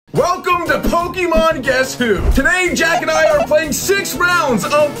Welcome to Pokemon Guess Who. Today, Jack and I are playing 6 rounds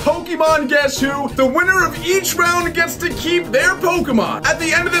of Pokemon Guess Who. The winner of each round gets to keep their Pokemon. At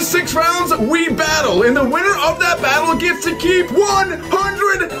the end of the 6 rounds, we battle, and the winner of that battle gets to keep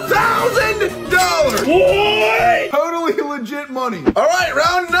 $100,000. What? Totally legit money. All right,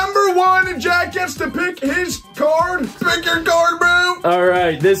 round number 1. Jack gets to pick his card. Pick your card, bro. All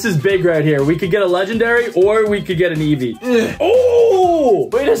right, this is big right here. We could get a legendary, or we could get an Eevee. Oh!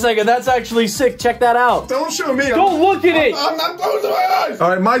 Wait a second, that's actually sick. Check that out. Don't show me. Don't look at it. I'm not closing my eyes. All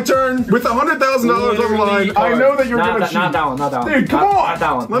right, my turn. With $100,000 on the line, I know that you're gonna cheat. Not that one, not that one. Dude, come on. Not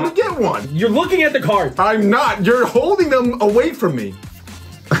that one. Let me get one. You're looking at the card. I'm not. You're holding them away from me.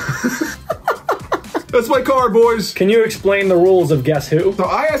 That's my card, boys. Can you explain the rules of Guess Who? So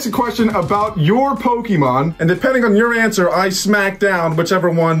I asked a question about your Pokemon, and depending on your answer, I smack down whichever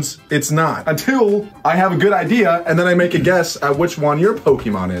ones it's not. Until I have a good idea, and then I make a guess at which one your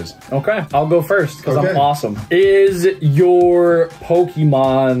Pokemon is. Okay, I'll go first, because I'm awesome. Is your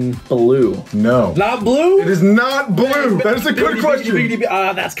Pokemon blue? No. Not blue? It is not blue. That is a good question.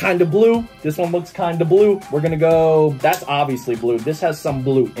 That's kind of blue. This one looks kind of blue. We're gonna go, that's obviously blue. This has some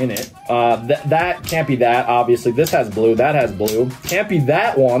blue in it. That can't be that, obviously. This has blue, that has blue. Can't be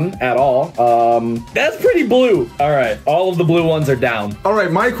that one at all. That's pretty blue. All right, all of the blue ones are down. All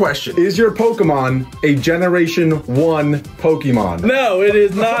right, my question. Is your Pokemon a Generation 1 Pokemon? No, it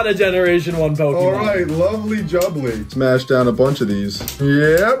is not a Generation 1 Pokemon. All right, lovely jubbly. Smash down a bunch of these.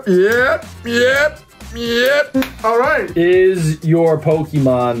 Yep. All right. Is your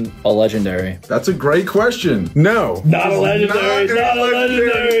Pokemon a legendary? That's a great question. No. Not a legendary. Not a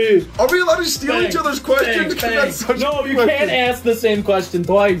legendary. Are we allowed to steal each other's questions? That's such no, you can't ask the same question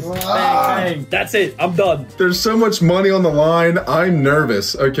twice. Bang. That's it. I'm done. There's so much money on the line. I'm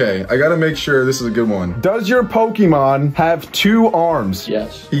nervous. Okay, I gotta make sure this is a good one. Does your Pokemon have 2 arms?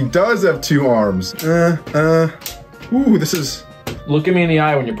 Yes. He does have 2 arms. Ooh, this is... Look at me in the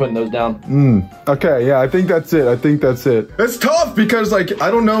eye when you're putting those down. Okay, yeah, I think that's it. It's tough because, like, I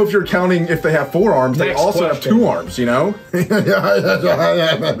don't know if you're counting if they have 4 arms. They also have 2 arms, you know?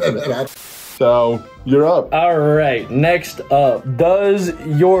 So, you're up. All right, next up. Does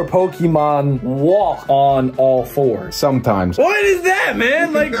your Pokemon walk on all 4s? Sometimes. What is that,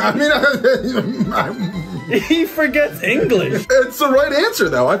 man? Like, I mean, he forgets English. It's the right answer,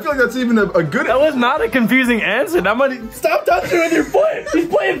 though. I feel like that's even a good... That was not a confusing answer. Stop touching with your foot. He's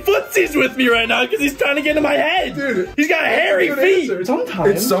playing footsies with me right now because he's trying to get in my head. Dude, he's got hairy feet. Answer. Sometimes.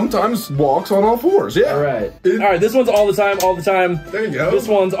 It sometimes walks on all 4s, yeah. All right. All right, this one's all the time. There you go. This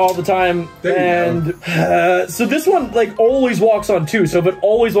one's all the time. There you go. So this one, like, always walks on 2. So if it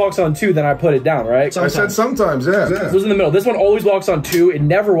always walks on 2, then I put it down, right? Sometimes. I said sometimes, yeah. This was in the middle. This one always walks on 2. It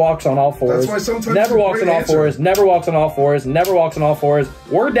never walks on all 4s. That's why sometimes never walks on all 4s. Never walks on all 4s. Never walks on all 4s.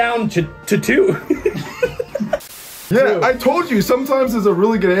 We're down to 2. Yeah, I told you, sometimes is a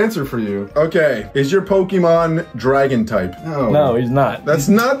really good answer for you. Okay, is your Pokemon dragon type? No, he's not. That's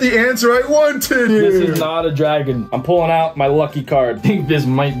not the answer I wanted. This is not a dragon. I'm pulling out my lucky card. I think this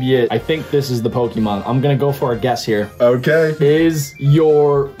might be it. I think this is the Pokemon. I'm gonna go for a guess here. Okay. Is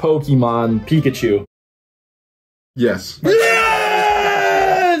your Pokemon Pikachu? Yes.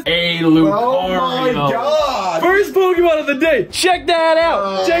 Yes! A Lucario. Oh my god! First Pokemon of the day. Check that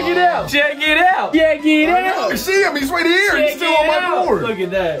out. Check it out. Check it out. Check it out. I see him. He's right here. He's still on my board. Look at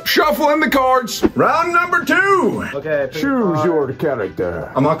that. Shuffling the cards. Round number 2. Okay. Choose your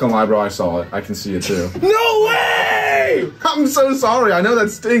character. I'm not gonna lie, bro. I saw it. I can see it too. No way! I'm so sorry. I know that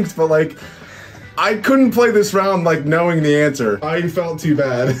stinks, but like, I couldn't play this round like knowing the answer. I felt too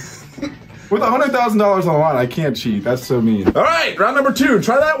bad. With $100,000 on the line, I can't cheat. That's so mean. All right, round number 2.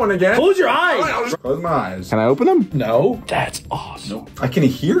 Try that one again. Close your eyes. All right, I'll just close my eyes. Can I open them? No. That's awesome. Nope. I can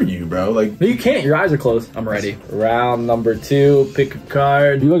hear you, bro. Like, no, you can't. Your eyes are closed. I'm ready. Round number 2. Pick a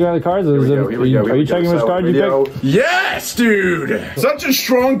card. You looking at the cards? Are you checking which card you picked? Yes, dude. Such a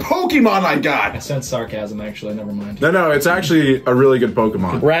strong Pokemon I got. I sense sarcasm, actually. Never mind. No, it's actually a really good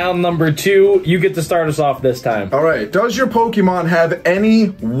Pokemon. Round number 2. You get to start us off this time. All right. Does your Pokemon have any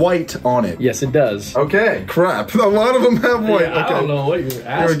white on it? Yes, it does. Okay. Crap. A lot of them have white. Yeah, okay. I don't know what you're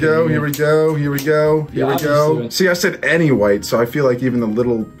asking. Here we go. See, I said any white, so I feel like even a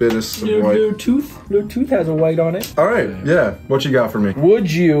little bit of some white. No tooth has a white on it. All right. Yeah. What you got for me?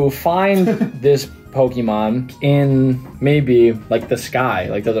 Would you find this Pokemon in maybe like the sky?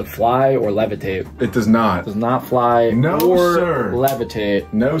 Like, does it fly or levitate? It does not. It does not fly No, or sir.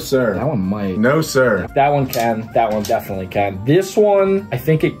 levitate. No, sir. That one might. No, sir. That one can. That one definitely can. This one, I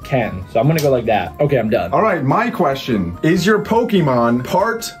think it can. So I'm gonna go like that. Okay, I'm done. All right, my question. Is your Pokemon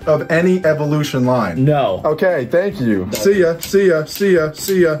part of any evolution line? No. Okay, thank you. See ya, see ya, see ya,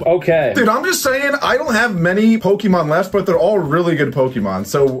 see ya. Okay. Dude, I'm just saying, I don't have many Pokemon left, but they're all really good Pokemon.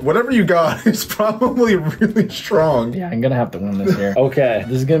 So whatever you got is probably really strong. Yeah, I'm gonna have to win this here. Okay,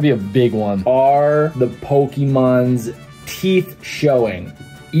 this is gonna be a big one. Are the Pokemon's teeth showing?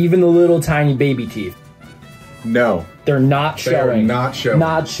 Even the little tiny baby teeth? No. They're not showing. They're not showing.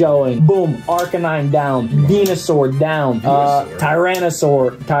 Not showing. Boom. Arcanine down. Venusaur down.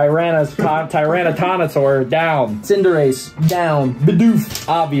 Tyrannosaur. Tyrannotonisaur down. Cinderace down. Bidoof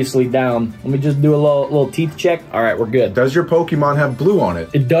obviously down. Let me just do a little teeth check. All right, we're good. Does your Pokemon have blue on it?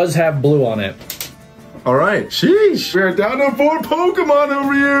 It does have blue on it. All right. Sheesh. We're down to 4 Pokemon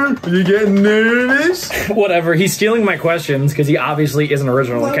over here. Are you getting nervous? Whatever. He's stealing my questions because he obviously isn't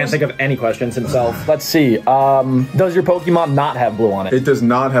original. He can't think of any questions himself. Let's see. Does your Pokemon not have blue on it? It does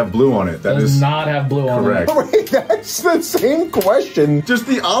not have blue on it. That does is not have blue correct. on it. Wait, that's the same question. Just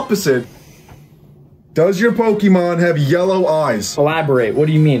the opposite. Does your Pokemon have yellow eyes? Elaborate. What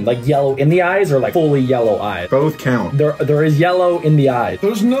do you mean? Like yellow in the eyes or like fully yellow eyes? Both count. There is yellow in the eyes.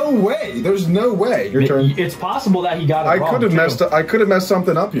 There's no way. There's no way. Your turn. It's possible that he got it wrong. I could have messed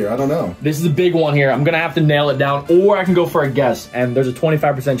something up here. I don't know. This is a big one here. I'm gonna have to nail it down, or I can go for a guess. And there's a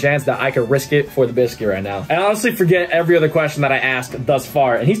 25% chance that I could risk it for the biscuit right now. I honestly forget every other question that I asked thus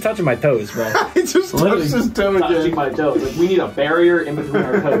far, and he's touching my toes, bro. He just touched his toe again. Touching my toes. Like, we need a barrier in between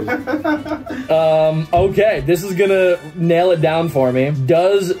our toes. Okay. This is gonna nail it down for me.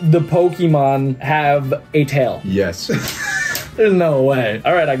 Does the Pokemon have a tail? Yes. There's no way.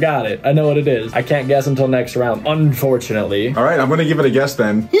 All right, I got it. I know what it is. I can't guess until next round, unfortunately. All right, I'm gonna give it a guess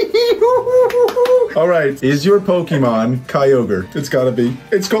then. All right, is your Pokemon Kyogre? It's gotta be.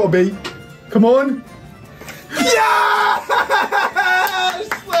 It's gotta be. Come on. Yes!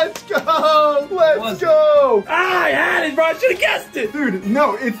 Let's go! Let's go! Ah, I had it, bro. I should have guessed it. Dude,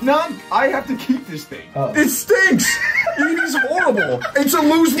 no, it's not. I have to keep this thing. It stinks. It is horrible. It's a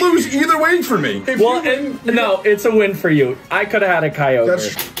lose-lose either way for me. No, it's a win for you. I could have had a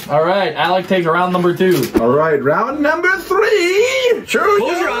Kyogre. All right, Alec takes round number 2. All right, round number 3.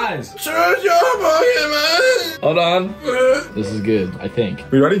 Close your eyes. Choose your Pokemon. Hold on. This is good, I think.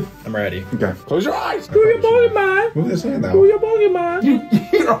 Are you ready? I'm ready. Okay. Close your eyes. Do your Pokemon. Move this hand now. Do your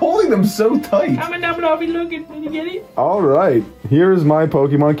Pokemon. You're holding them so tight. I'm gonna be looking. Did you get it? All right. Here's my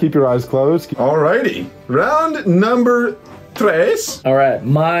Pokemon. Keep your eyes closed. Alrighty. Round number 3. All right,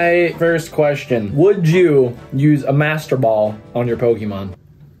 my first question. Would you use a Master Ball on your Pokemon?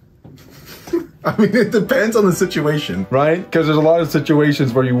 I mean, it depends on the situation, right? Because there's a lot of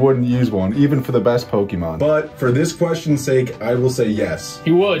situations where you wouldn't use one, even for the best Pokemon. But for this question's sake, I will say yes.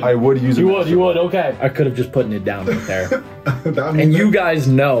 He would. I would use it. You would, okay. I could have just put it down right there. And you guys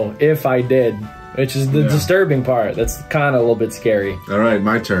know if I did, which is the disturbing part. That's kind of a little bit scary. All right,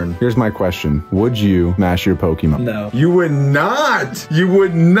 my turn. Here's my question. Would you smash your Pokemon? No. You would not. You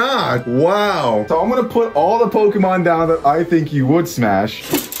would not. Wow. So I'm going to put all the Pokemon down that I think you would smash.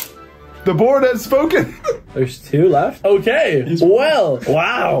 The board has spoken. There's 2 left? Okay. Well,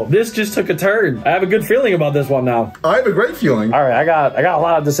 wow. This just took a turn. I have a good feeling about this one now. I have a great feeling. All right, I got a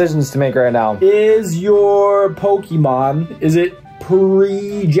lot of decisions to make right now. Is your Pokemon, is it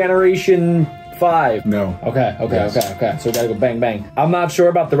pre-generation 5? No. Okay. Yes. Okay. So we gotta go bang, bang. I'm not sure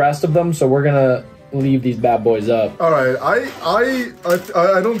about the rest of them, so we're gonna leave these bad boys up. All right,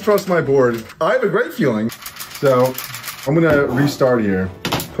 I don't trust my board. I have a great feeling. So I'm gonna restart here.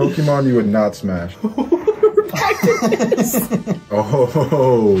 Pokemon you would not smash.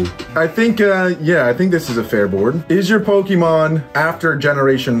 Oh, I think, yeah, I think this is a fair board. Is your Pokemon after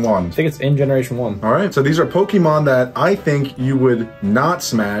Generation 1? I think it's in Generation 1. All right, so these are Pokemon that I think you would not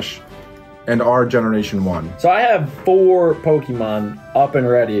smash and are Generation 1. So I have 4 Pokemon up and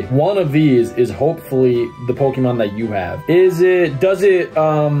ready. One of these is hopefully the Pokemon that you have. Does it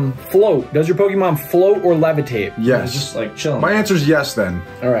float? Does your Pokemon float or levitate? Yes. It's just like chilling. My answer is yes then.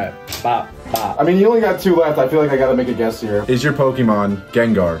 All right, bop, bop. I mean, you only got 2 left. I feel like I gotta make a guess here. Is your Pokemon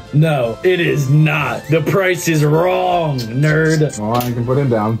Gengar? No, it is not. The price is wrong, nerd. Well, I can put him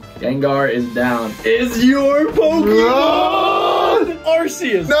down. Gengar is down. Is your Pokemon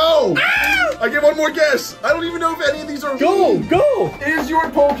Arceus? No! I get one more guess. I don't even know if any of these are Go! Is your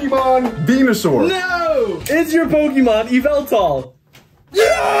Pokemon Venusaur? No! Is your Pokemon Yveltal?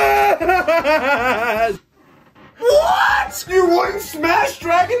 Yes! What? You wouldn't smash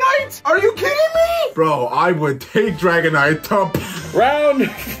Dragonite? Are you kidding me? Bro, I would take Dragonite to Round.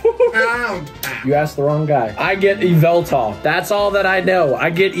 pound. You asked the wrong guy. I get Yveltal. That's all that I know. I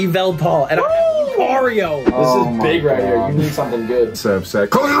get Yveltal. And I have Lucario. This is big right here. You need something good. So upset.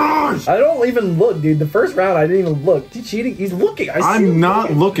 Close your eyes! I don't even look, dude. The first round, I didn't even look. He's cheating. He's looking. I see I'm him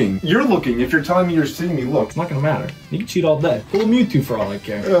not looking. You're looking. If you're telling me you're seeing me look. It's not gonna matter. You can cheat all day. Pull a Mewtwo for all I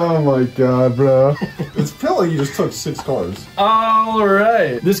care. Oh my god, bro. It's felt like you just took 6 cards. All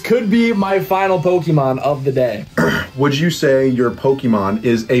right. This could be my final Pokemon of the day. Would you say your Pokemon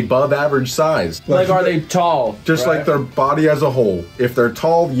is above average size? Like, are they tall? Just like their body as a whole. If they're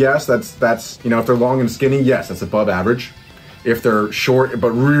tall, yes, that's you know, if they're long and skinny, yes, that's above average. If they're short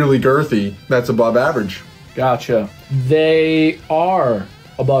but really girthy, that's above average. Gotcha. They are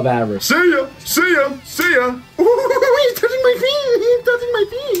above average. See ya! See ya! See ya! Ooh, he's touching my feet! He's touching my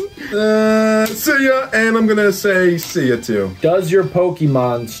feet! See ya! And I'm gonna say see ya too. Does your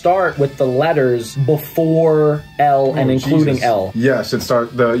Pokemon start with the letters before L and including Jesus. L? Yes,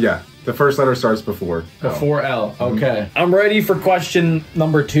 the first letter starts before L. Before L. Okay. I'm ready for question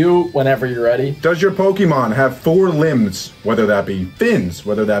number 2 whenever you're ready. Does your Pokemon have 4 limbs? Whether that be fins,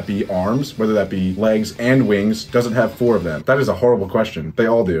 whether that be arms, whether that be legs and wings, does it have 4 of them? That is a horrible question. They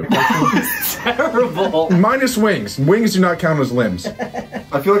all do. Terrible. Minus wings. Wings do not count as limbs.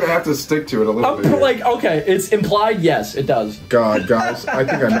 I feel like I have to stick to it a little bit. Here. Like, okay, it's implied, yes, it does. God, guys, I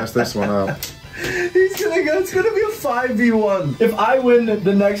think I messed this one up. He's gonna go, it's gonna be a 5v1. If I win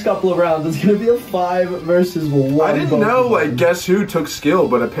the next couple of rounds, it's gonna be a 5 versus 1. I didn't know, like, guess who took skill,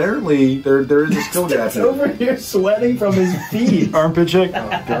 but apparently there is a skill gap He's here. over here sweating from his feet. Armpit check.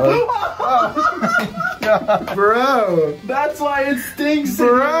 Oh, God. Bro. That's why it stinks.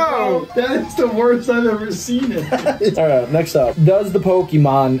 Bro. That is the worst I've ever seen it. Alright, next up. Does the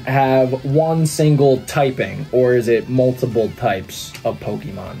Pokemon have one single typing, or is it multiple types of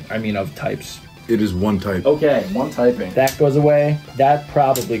Pokemon? I mean, of types. It is one type. Okay, one typing. That goes away. That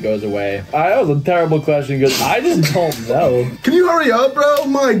probably goes away. That was a terrible question because I just don't know. Can you hurry up, bro?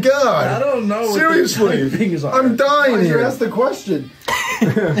 My God. I don't know. Seriously. I'm dying Why'd you here. ask the question? He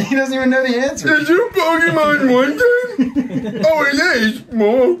doesn't even know the answer. Is your Pokemon one type? Oh, it is.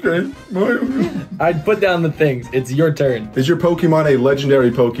 Well, okay. I'd put down the things. It's your turn. Is your Pokemon a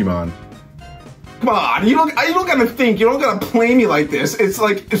legendary Pokemon? Come on, you don't gotta think, you don't gotta play me like this. It's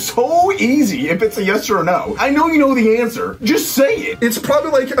like, it's so easy if it's a yes or a no. I know you know the answer. Just say it. It's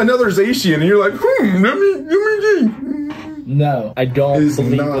probably like another Zacian, and you're like, let me think. No, I don't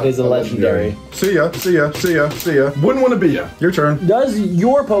believe it is a legendary. See ya, see ya, see ya, see ya. Wouldn't want to be ya. Your turn. Does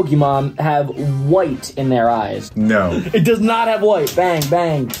your Pokemon have white in their eyes? No. It does not have white. Bang,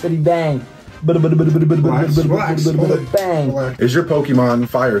 bang, bitty bang. Relax. Bang. Is your Pokemon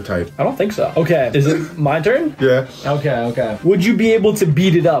fire type? I don't think so. Okay, is it my turn? Yeah. Okay. Would you be able to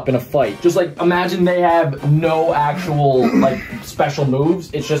beat it up in a fight? Just like, imagine they have no actual, like, special moves.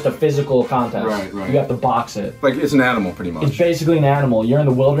 It's just a physical contest. Right. You have to box it. Like, it's an animal, pretty much. It's basically an animal. You're in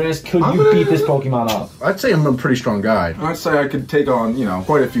the wilderness. Could you beat this Pokemon up? I'd say I'm a pretty strong guy. I'd say I could take on, you know,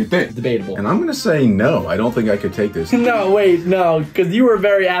 quite a few things. Debatable. And I'm gonna say no. I don't think I could take this. No, wait, no, because you were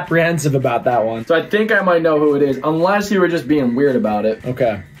very apprehensive about that one. So I think I might know who it is, unless you were just being weird about it.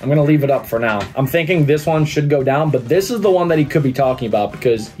 Okay, I'm gonna leave it up for now. I'm thinking this one should go down, but this is the one that he could be talking about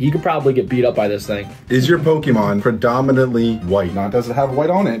because he could probably get beat up by this thing. Is your Pokemon predominantly white? Not does it have white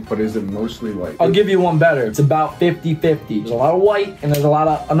on it, but is it mostly white? I'll give you one better. It's about 50-50. There's a lot of white and there's a lot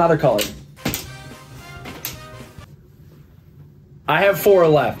of another color. I have 4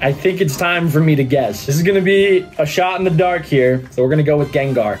 left. I think it's time for me to guess. This is gonna be a shot in the dark here, so we're gonna go with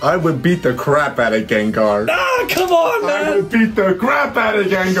Gengar. I would beat the crap out of Gengar. Ah, come on, man! I would beat the crap out of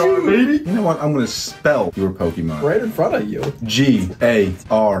Gengar, baby! You know what? I'm gonna spell your Pokemon. Right in front of you. G-A-R-D-E-B-O-I.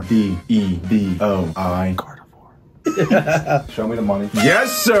 Show me the money.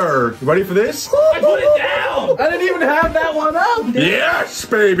 Yes, sir! You ready for this? I put it down! I didn't even have that one up! Yes,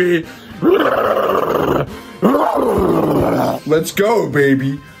 baby! Let's go,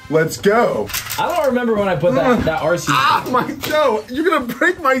 baby. Let's go. I don't remember when I put that RC. Ah, my toe. You're gonna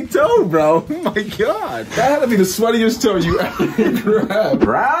break my toe, bro. Oh my God. That had to be the sweatiest toe you ever grabbed.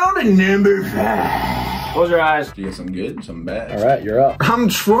 Round number 5. Close your eyes. You get some good, some bad. All right, you're up. I'm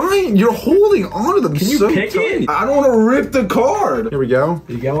trying. You're holding on to them. Can you so pick tight. it? I don't want to rip the card. Here we go.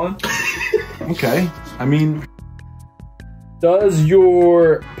 Did you get one? Okay. I mean, Does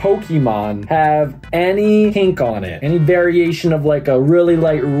your Pokemon have any pink on it? Any variation of like a really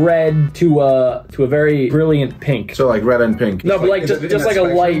light red to a very brilliant pink? So like red and pink. No, but like just like a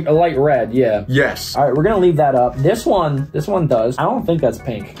light red, yeah. Yes. All right, we're gonna leave that up. This one does. I don't think that's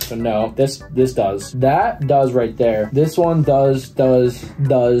pink, so no. This does. That does right there. This one does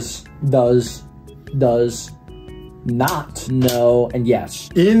not, no, and yes.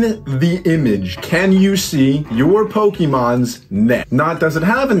 In the image, can you see your Pokemon's neck? Not does it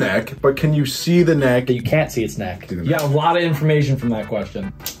have a neck, but can you see the neck? You can't see its neck. You got a lot of information from that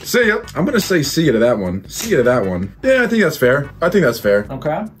question. See ya. I'm gonna say see ya to that one. See ya to that one. Yeah, I think that's fair. I think that's fair.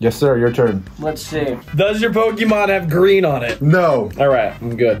 Okay. Yes, sir. Your turn. Let's see. Does your Pokemon have green on it? No. All right,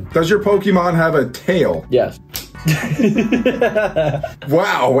 I'm good. Does your Pokemon have a tail? Yes.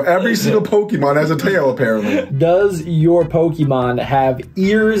 Wow, every single Pokemon has a tail apparently. Does your Pokemon have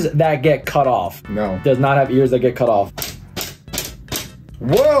ears that get cut off? No. Does not have ears that get cut off.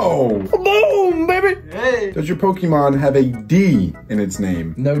 Whoa! Boom, baby! Hey. Does your Pokemon have a D in its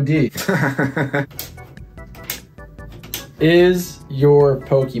name? No D. Is your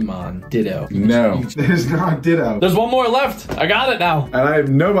Pokemon Ditto? No. It is not Ditto. There's one more left. I got it now. And I have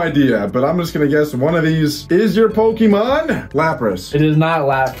no idea, but I'm just gonna guess one of these. Is your Pokemon Lapras? It is not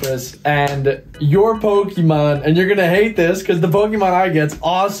Lapras. And your Pokemon, and you're gonna hate this because the Pokemon I get's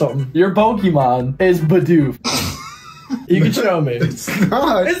awesome. Your Pokemon is Bidoof. You can show me. It's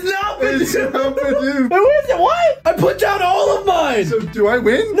not. It's not Bidoof. It's not Bidoof. Wait, what is it? What? I put down all of mine. So do I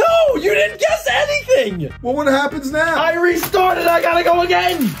win? No, you didn't guess anything. Well, what happens now? I restarted. I gotta go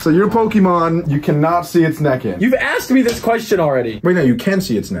again. So your Pokemon, you cannot see its neck in. You've asked me this question already. Wait, no, you can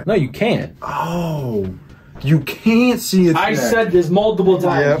see its neck. No, you can't. Oh, you can't see its neck. I said this multiple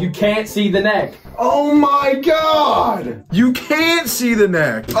times. Yep. You can't see the neck. Oh my God! You can't see the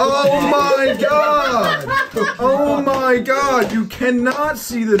neck. Oh my God! Oh my God! You cannot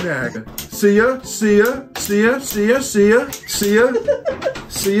see the neck. See ya, see ya, see ya, see ya, see ya, see ya,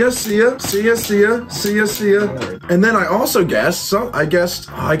 see ya, see ya, see ya, see ya, see ya, see ya. And then I also guessed. So I guessed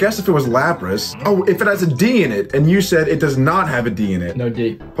if it was Lapras. Oh, if it has a D in it, and you said it does not have a D in it. No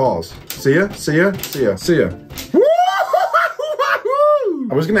D. Pause. See ya, see ya, see ya, see ya.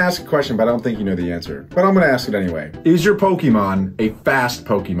 I was gonna ask a question, but I don't think you know the answer. But I'm gonna ask it anyway. Is your Pokemon a fast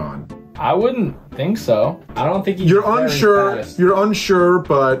Pokemon? I wouldn't think so. I don't think he's You're very unsure. fast. You're unsure,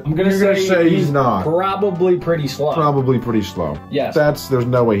 but I'm gonna you're say he's not. Probably pretty slow. Probably pretty slow. Yes. There's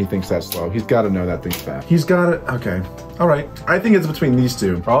no way he thinks that's slow. He's got to know that thing's fast. He's got it. Okay. All right. I think it's between these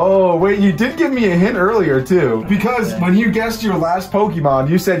two. Oh, wait, you did give me a hint earlier, too. Because when you guessed your last Pokemon,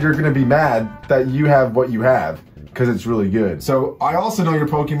 you said you're going to be mad that you have what you have. Because it's really good. So I also know your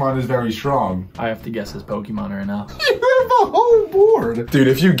Pokemon is very strong. I have to guess his Pokemon right now. You have a whole board. Dude,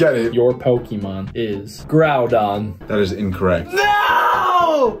 if you get it. Your Pokemon is Groudon. That is incorrect.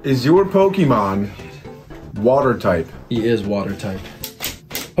 No! Is your Pokemon water type? He is water type.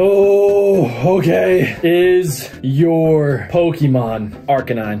 Oh, okay. Is your Pokemon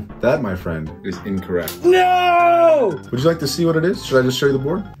Arcanine? That, my friend, is incorrect. No! Would you like to see what it is? Should I just show you the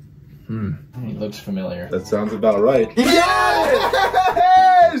board? He looks familiar. That sounds about right. Yes!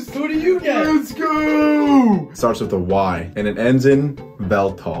 Who do you get? Let's go! It starts with a Y, and it ends in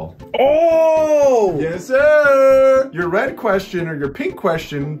Veltal. Oh! Yes, sir! Your red question, or your pink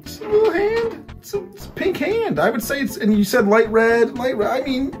question, it's a little hand. It's a pink hand. I would say it's, and you said light red, I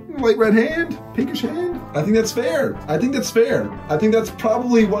mean, light red hand, pinkish hand. I think that's fair. I think that's fair. I think that's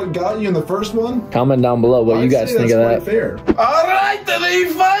probably what got you in the first one. Comment down below what you guys think of that. Fair. All right, to the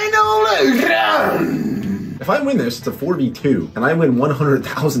final round. If I win this, it's a 4v2, and I win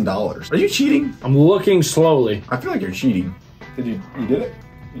 $100,000. Are you cheating? I'm looking slowly. I feel like you're cheating. You did it?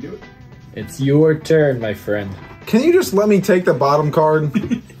 You do it? It's your turn, my friend. Can you just let me take the bottom card?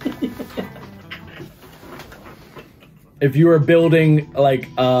 If you were building like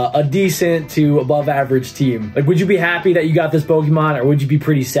a decent to above average team, like would you be happy that you got this Pokemon, or would you be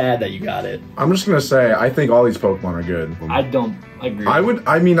pretty sad that you got it? I'm just gonna say, I think all these Pokemon are good. I don't agree.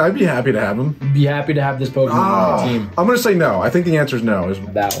 I'd be happy to have them. Be happy to have this Pokemon on the team. I'm gonna say no. I think the answer is no.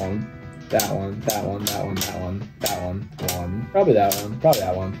 That one. That one, that one, that one, that one, that one, one. Probably that one, probably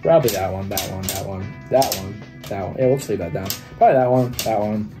that one, probably that one, that one, that one, that one, that one. Yeah, we'll just leave that down. Probably that one,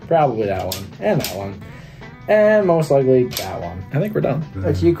 probably that one, and that one. And most likely that one. I think we're done.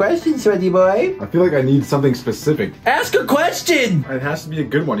 What's your question, sweaty boy? I feel like I need something specific. Ask a question! It has to be a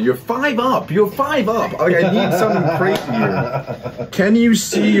good one. You're 5 up. You're 5 up. Like, I need something crazy here. Can you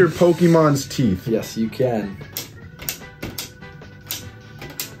see your Pokemon's teeth? Yes, you can.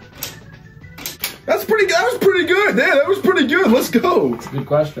 That's pretty good. That was pretty good. Yeah, that was pretty good. Let's go. It's a good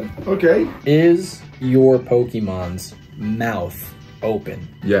question. Okay. Is your Pokemon's mouth open.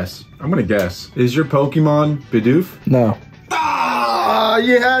 Yes. I'm gonna guess. Is your Pokemon Bidoof? No. Ah,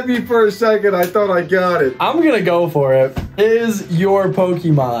 you had me for a second. I thought I got it. I'm gonna go for it. Is your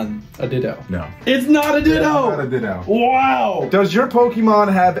Pokemon a Ditto? No. It's not a Ditto! Not a Ditto. Wow! Does your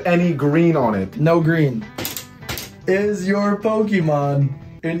Pokemon have any green on it? No green. Is your Pokemon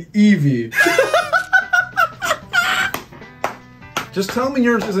an Eevee? Just tell me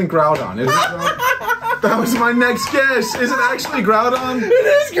yours isn't Groudon. Is it Groudon? That was my next guess. Is it actually Groudon? It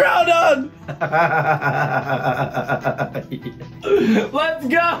is Groudon! Let's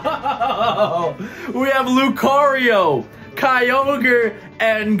go! We have Lucario, Kyogre,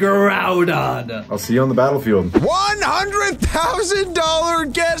 and Groudon. I'll see you on the battlefield.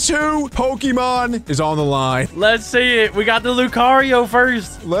 $100,000 Guess Who Pokemon is on the line. Let's see it. We got the Lucario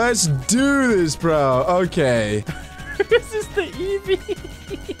first. Let's do this, bro. Okay. This is the Eevee.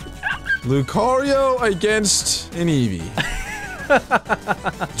 Lucario against an Eevee.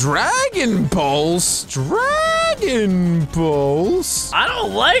 Dragon Pulse? Dragon Pulse? I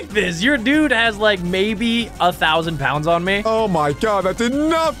don't like this. Your dude has like maybe 1,000 pounds on me. Oh my god, that did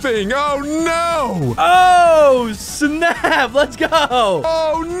nothing! Oh no! Oh, snap! Let's go!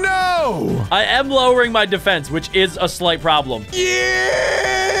 Oh no! I am lowering my defense, which is a slight problem. Yeah!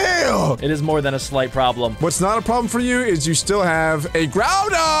 It is more than a slight problem. What's not a problem for you is you still have a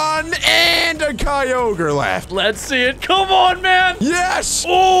Groudon and a Kyogre left. Let's see it. Come on, man! Yes!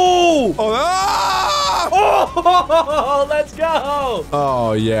 Oh! Oh, ah! Oh! Let's go!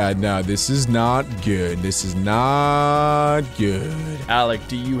 Oh, yeah, no, this is not good. This is not good. Alec,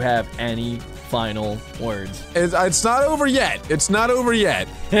 do you have any final words? It's not over yet. It's not over yet.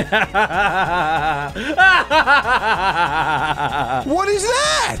 What is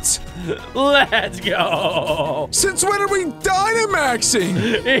that? Let's go! Since when are we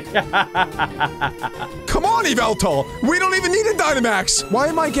Dynamaxing? Come on, Yveltal. We don't even need a Dynamax. Why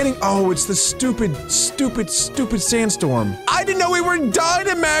am I getting... Oh, it's the stupid sandstorm. I didn't know we were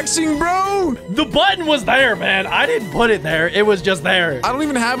Dynamaxing, bro. The button was there, man. I didn't put it there. It was just there. I don't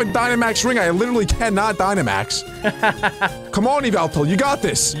even have a Dynamax ring. I literally cannot Dynamax. Come on, Yveltal. You got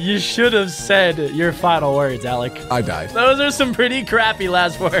this. You should have said your final words, Alec. I died. Those are some pretty crappy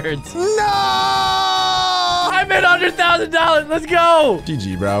last words. No! I made $100,000. Let's go.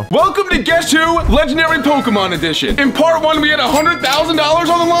 GG, bro. Welcome to Guess Who Legendary Pokemon Edition. In part 1, we had $100,000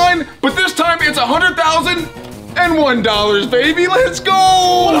 on the line, but this time it's $100,001, baby. Let's go!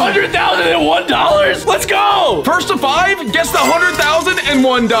 $100,001. Let's go. First to 5, guess the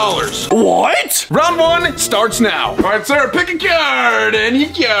 $100,001. What? Round 1 starts now. All right, sir, pick a card, any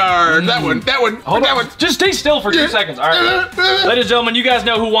card. That one. Hold on. Just stay still for 2 seconds. All right. Ladies and gentlemen, you guys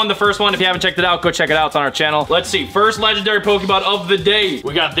know who won the first one. If you haven't checked it out, go check it out. It's on our channel. Let's see. First legendary Pokemon of the day.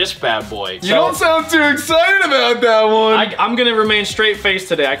 We got this bad boy. You don't sound too excited about that one. I'm gonna remain straight-faced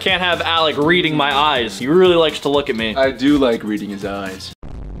today. I can't have Alec reading my eyes. He really likes to look at me. I do like reading his eyes.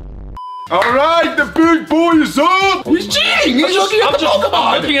 All right, the big boy is up. He's cheating. He's looking at the Pokemon.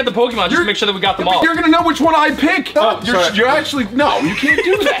 I'm looking at the Pokemon just to make sure that we got them all. You're gonna know which one I pick. Oh, you're actually no. You can't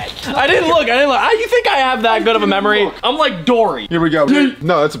do that. I didn't look. You think I have that good of a memory? I'm like Dory. Here we go.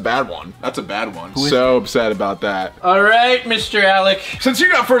 No, that's a bad one. That's a bad one. So upset about that. All right, Mr. Alec. Since you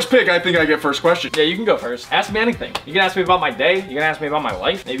got first pick, I think I get first question. Yeah, you can go first. Ask me anything. You can ask me about my day. You can ask me about my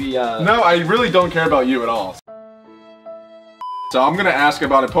life. Maybe, No, I really don't care about you at all. So I'm gonna ask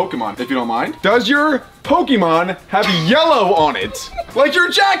about a Pokemon, if you don't mind. Does your Pokemon have yellow on it? Like your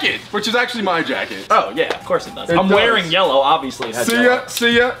jacket, which is actually my jacket. Oh, yeah, of course it does. I'm wearing yellow, obviously it has yellow.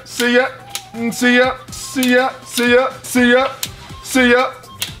 See ya.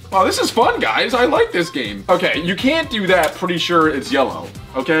 Wow, this is fun, guys. I like this game. Okay, you can't do that pretty sure it's yellow,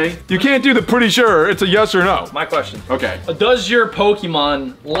 okay? You can't do the pretty sure it's a yes or no. My question. Okay. Does your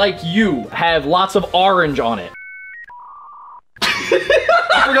Pokemon, like you, have lots of orange on it?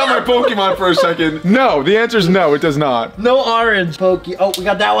 I forgot my Pokemon for a second. No, the answer is no, it does not. No orange. Oh, we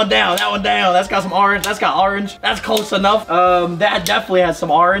got that one down. That one down. That's got some orange. That's got orange. That's close enough. That definitely has some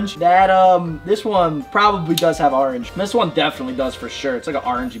orange. That, this one probably does have orange. This one definitely does for sure. It's like an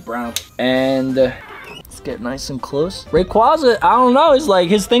orangey brown. And, let's get nice and close. Rayquaza, I don't know. It's like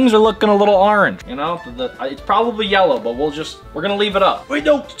his things are looking a little orange. You know, it's probably yellow, but we're gonna leave it up. Wait,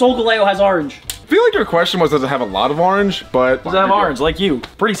 no, Solgaleo has orange. I feel like your question was, does it have a lot of orange? But does it have orange? Like you.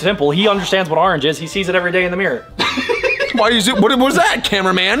 Pretty simple. He understands what orange is. He sees it every day in the mirror. Why is it? What was that,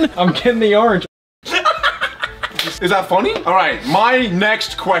 cameraman? I'm getting the orange. Is that funny? All right, my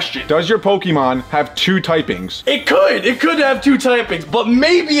next question. Does your Pokemon have 2 typings? It could have 2 typings, but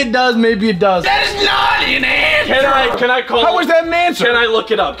maybe it does, maybe it does. That is not an answer. Can I call? How is that an answer? Can I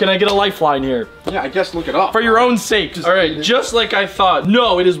look it up? Can I get a lifeline here? Yeah, I guess look it up. For your own sake. All right, just like I thought.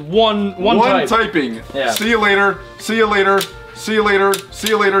 No, it is one type. typing. Yeah. See you later. See you later. See you later. See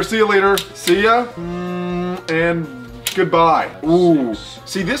you later. See you later. See ya. And goodbye. Ooh.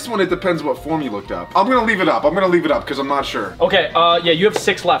 See, this one, it depends what form you looked up. I'm gonna leave it up. I'm gonna leave it up because I'm not sure. Okay, yeah, you have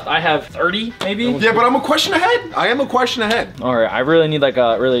 6 left. I have 30, maybe? Yeah, but I'm a question ahead. I am a question ahead. All right, I really need like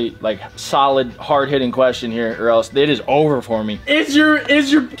a really solid, hard-hitting question here, or else it is over for me. Does your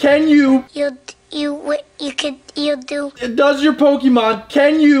Pokemon,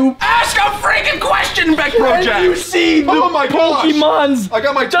 can you Ask a freaking question, Beck Project! Can you see the my gosh. Pokemon's? I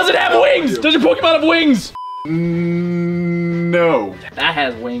got my. Does it have wings? Does your Pokemon have wings? No. That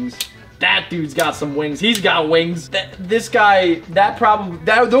has wings. That dude's got some wings. He's got wings. This guy,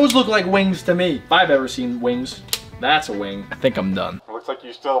 those look like wings to me. If I've ever seen wings, that's a wing. I think I'm done. Looks like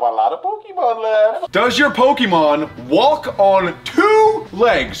you still have a lot of Pokemon left. Does your Pokemon walk on 2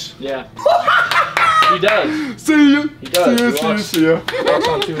 legs? Yeah. He does. See ya. He does. See ya. He walks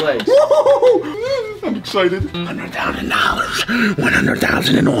on 2 legs. I'm excited. $100,000.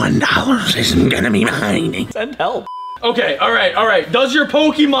 $100,001 isn't gonna be mine. Send help. Okay, all right. Does your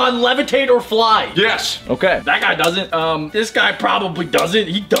Pokemon levitate or fly? Yes. Okay. That guy doesn't. This guy probably doesn't.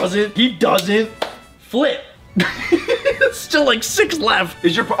 He doesn't. Flip. Still like 6 left.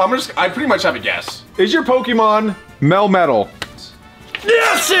 Is your I pretty much have a guess. Is your Pokemon Melmetal?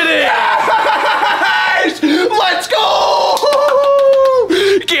 Yes, it is! Let's go!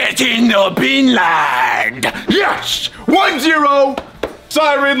 Get in the bin land. Yes! 1-0!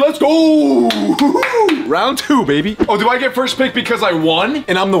 Siren, let's go! Round 2, baby. Oh, do I get first pick because I won?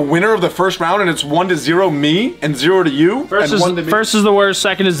 And I'm the winner of the first round and it's 1-0 me and 0 to you? First is the worst,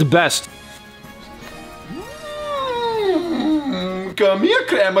 second is the best. Come here,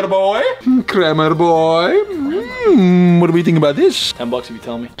 Kramer boy. Kramer boy. What do we think about this? $10 if you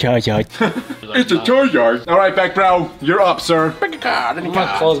tell me. Charizard. It's a Charizard. All right, back brow. You're up, sir. I'm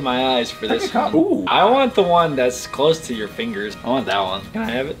gonna close my eyes for this one. Ooh. I want the one that's close to your fingers. I want that one. Can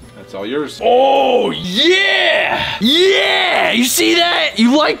I have it? That's all yours. Oh, yeah! Yeah! You see that?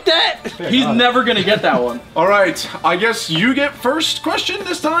 You like that? He's never gonna get that one. All right, I guess you get first question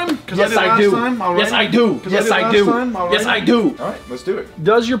this time? Yes, I do. Yes, I do. Yes, I do. Yes, I do. All right, let's do it.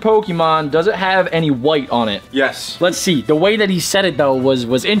 Does your Pokemon, does it have any white on it? Yes. Let's see. The way that he said it, though,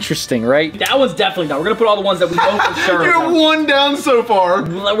 was interesting, right? That one's definitely done. We're gonna put all the ones that we know for sure. You're down. 1 down so far.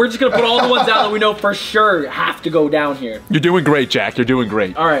 We're just gonna put all the ones down that we know for sure have to go down here. You're doing great, Jack. You're doing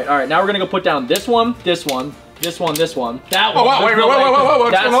great. All right. Now we're gonna go put down this one, this one, this one, this one. That one. Oh, wow,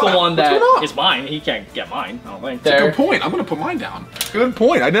 wait, That's the one that is mine. He can't get mine, I don't think. That's a good point. I'm gonna put mine down. Good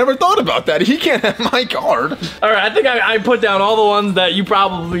point. I never thought about that. He can't have my card. All right, I think I put down all the ones that you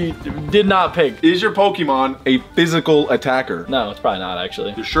probably did not pick. Is your Pokemon a physical attacker? No, it's probably not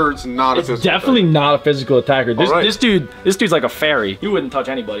actually. You're sure it's not a physical Definitely not a physical attacker. Right. This dude's like a fairy. He wouldn't touch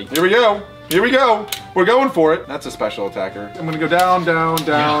anybody. Here we go. Here we go. We're going for it. That's a special attacker. I'm gonna go down, down,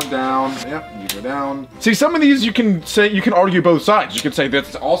 down, down. Yep, you go down. See, some of these you can argue both sides. You can say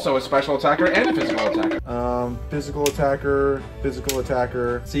that's also a special attacker and a physical attacker. Physical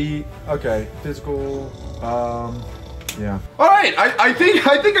attacker. See, okay, physical. Yeah. All right. I think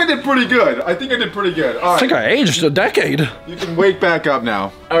I did pretty good. I think I did pretty good. All right. I think I aged a decade. You can wake back up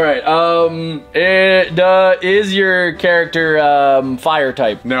now. All right. Is your character fire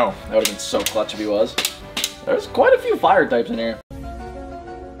type? No. That would have been so clutch if he was. There's quite a few fire types in here.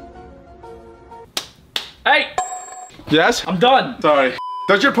 Hey! Yes? I'm done. Sorry.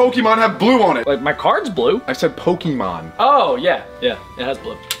 Does your Pokemon have blue on it? Like, my card's blue. I said Pokemon. Oh, yeah. Yeah, it has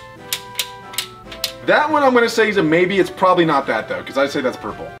blue. That one I'm gonna say is a maybe. It's probably not that though, because I'd say that's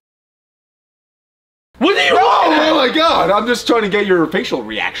purple. What are you Oh my god, I'm just trying to get your facial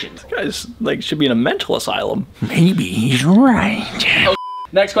reaction. This guy's, like, should be in a mental asylum. Maybe he's right. Oh,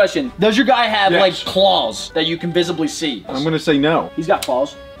 next question. Does your guy have, Yes. like, claws that you can visibly see? I'm gonna say no. He's got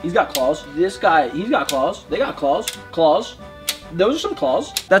claws. He's got claws. This guy, he's got claws. They got claws. Claws. Those are some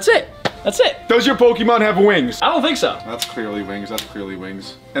claws. That's it. That's it. Does your Pokemon have wings? I don't think so. That's clearly wings. That's clearly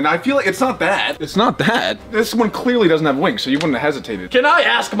wings. And I feel like it's not that. It's not that. This one clearly doesn't have wings, so you wouldn't have hesitated. Can I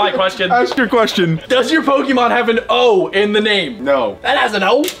ask my question? Ask your question. Does your Pokemon have an O in the name? No. That has an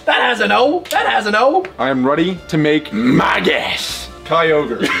O. That has an O. That has an O. I am ready to make my guess.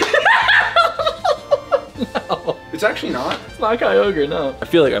 Kyogre. No. It's It's actually not. It's not Kyogre, no. I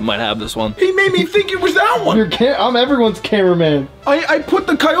feel like I might have this one. He made me think it was that one. I'm everyone's cameraman. I put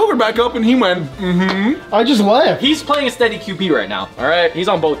the Kyogre back up and he went, I just laughed. He's playing a steady QP right now, all right? He's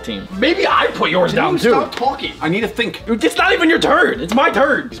on both teams. Maybe I put yours down too. Stop talking. I need to think. It's not even your turn. It's my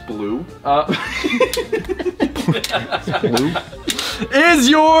turn. He's blue. Blue? Is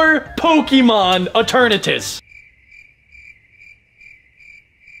your Pokemon Eternatus?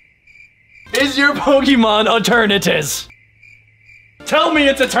 Is your Pokemon Eternatus? Tell me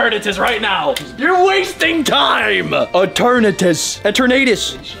it's Eternatus right now. You're wasting time. Eternatus.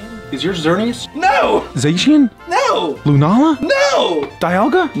 Eternatus. Is yours Xerneas? No. Zacian? No. Lunala? No.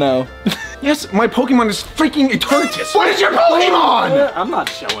 Dialga? No. Yes, my Pokemon is freaking Eternatus. What is your Pokemon? I'm not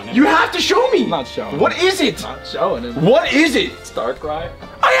showing it. You have to show me. I'm not showing What is it? I'm not showing him. What is it? Starcry.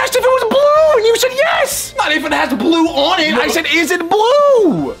 I asked if it was blue and you said yes. Not if it has blue on it. I said, is it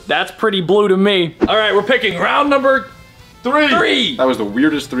blue? That's pretty blue to me. All right, we're picking round number 3. That was the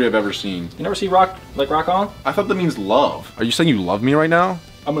weirdest 3 I've ever seen. You never see rock on? I thought that means love. Are you saying you love me right now?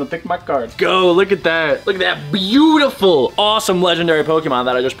 I'm gonna pick my cards. Go, look at that. Look at that beautiful, awesome legendary Pokemon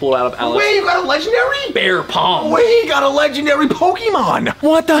that I just pulled out of Alice. Wait, you got a legendary? Bear Palm. Wait, you got a legendary Pokemon.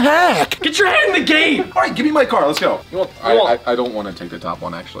 What the heck? Get your head in the game. All right, give me my card. Let's go. I I don't want to take the top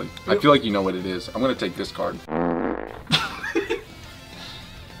one, actually. I feel like you know what it is. I'm going to take this card.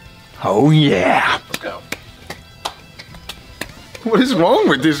 Oh, yeah. Let's go. What is wrong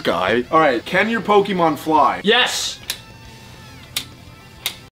with this guy? All right, can your Pokemon fly? Yes.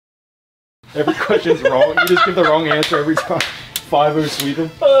 Every question's wrong. You just give the wrong answer every time. 5-0 Sweden.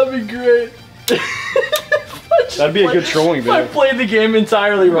 Oh, that'd be great. That'd be a good trolling video. I played the game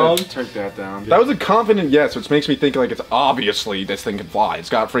entirely wrong. Take that down. That was a confident yes, which makes me think like it's obviously this thing can fly. It's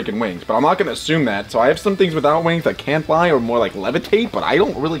got freaking wings, but I'm not gonna assume that. So I have some things without wings that can't fly or more like levitate, but I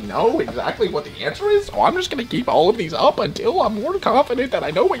don't really know exactly what the answer is. So I'm just gonna keep all of these up until I'm more confident that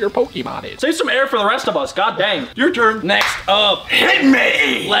I know what your Pokemon is. Save some air for the rest of us. God dang. Your turn. Next up. Hit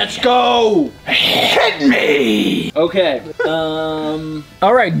me! Let's go. Hit me! Okay.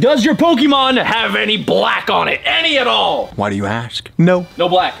 All right. Does your Pokemon have any black on it? Any at all? Why do you ask? No. No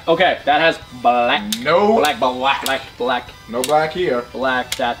black. Okay. That has black. No. Black. No black here.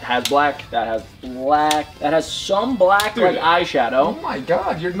 Black. That has black. That has black. That has some black, Dude. like eyeshadow. Oh my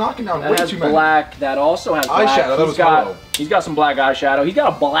god, you're knocking out That way has too many. black. That also has black. Eyeshadow, that was hollow. He's got some black eyeshadow. He's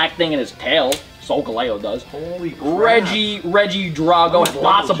got a black thing in his tail. Solgaleo does. Holy crap. Reggie Drago has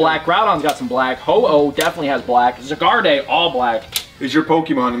lots of black. Groudon's got some black. Ho-Oh definitely has black. Zygarde, all black. Is your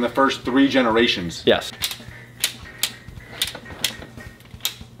Pokemon in the first 3 generations? Yes.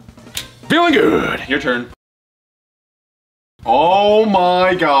 Feeling good. Your turn. Oh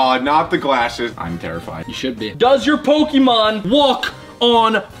my god, not the glasses. I'm terrified. You should be. Does your Pokemon walk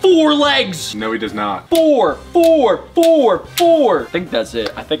on 4 legs? No, he does not. 4. I think that's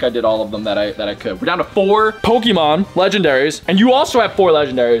it. I think I did all of them that I could. We're down to 4 Pokemon legendaries, and you also have 4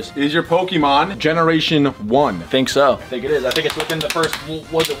 legendaries. Is your Pokemon Generation 1? I think so. I think it is. I think it's within the first,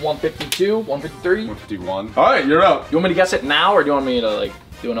 was it 152, 153? 151. All right, you're up. You want me to guess it now, or do you want me to like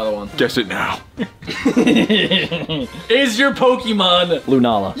do another one? Guess it now. Is your Pokemon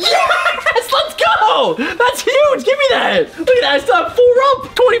Lunala? Yes, let's go! That's huge. Give me that. Look at that. I still have 4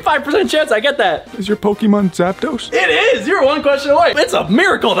 up. 25% chance I get that. Is your Pokemon Zapdos? It is. You're 1 question away. It's a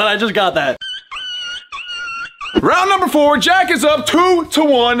miracle that I just got that. Round number 4, Jack is up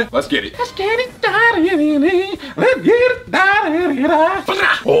 2-1. Let's get it. Let's get it. Let's get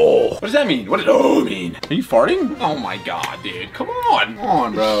it. Oh, what does that mean? What does oh mean? Are you farting? Oh my god, dude. Come on. Come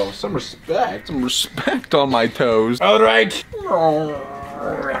on, bro. Some respect. Some respect on my toes. All right.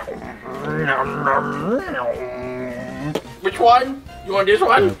 Which one? You want this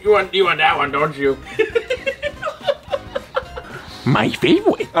one? You want that one, don't you? My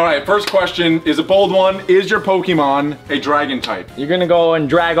favorite. All right, first question is a bold one. Is your Pokemon a dragon type? You're gonna go and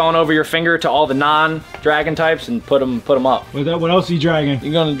drag on over your finger to all the non-dragon types and put them up. What else are you dragging?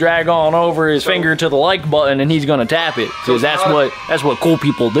 You're gonna drag on over his finger to the like button and he's gonna tap it. Cause that's what cool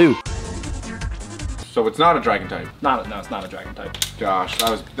people do. So it's not a dragon type. No, it's not a dragon type. Gosh,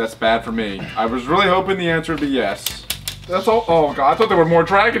 that's bad for me. I was really hoping the answer would be yes. That's all. Oh god, I thought there were more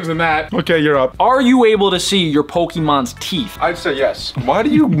dragons than that. Okay, you're up. Are you able to see your Pokemon's teeth? I'd say yes. Why do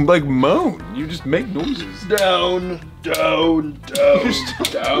you like moan? You just make noises. Down, You're still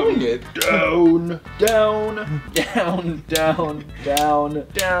doing it. down,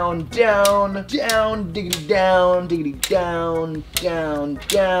 diggity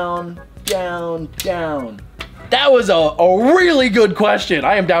down. That was a really good question.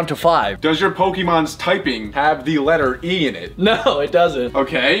 I am down to 5. Does your Pokemon's typing have the letter E in it? No, it doesn't.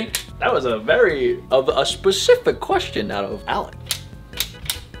 Okay. That was a specific question out of Alec.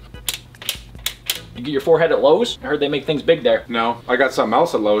 You get your forehead at Lowe's? I heard they make things big there. No, I got something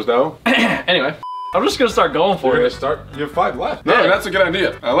else at Lowe's though. Anyway, I'm just gonna start going for it. You have 5 left. No, Yeah. that's a good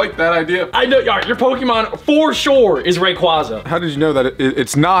idea. I like that idea. I know, all right, your Pokemon for sure is Rayquaza. How did you know that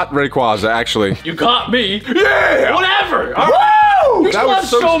it's not Rayquaza, actually? You got me. Yeah! Whatever. All Woo! right. You That still was have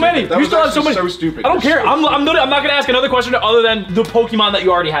so so many. stupid. That You was still have so actually many. so stupid. I don't care. I'm not gonna ask another question other than the Pokemon that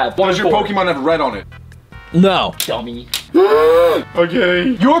you already have. Does your Pokemon have red on it? No. Dummy.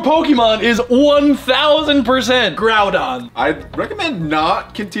 Okay. Your Pokemon is 1000% Groudon. I'd recommend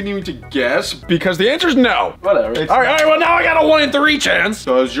not continuing to guess because the answer's no. Whatever. All right, well now I got a 1 in 3 chance.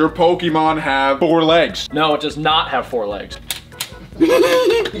 Does your Pokemon have 4 legs? No, it does not have 4 legs.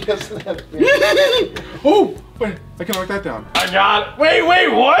 Oh, wait, I can knock that down. I got it. Wait,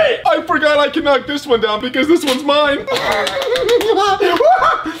 what? I forgot I can knock this one down because this one's mine.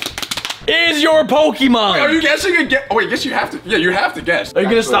 Is your Pokemon? Are you guessing again? Oh wait, guess you have to. Yeah, you have to guess. Are you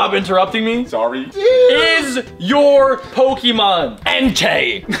gonna stop interrupting me? Sorry. Is your Pokemon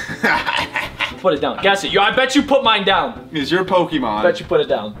Entei? Put it down. Guess it. I bet you put mine down. Is your Pokemon I bet you put it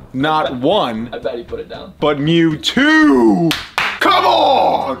down. not 1, I bet you put it down. but Mewtwo? Come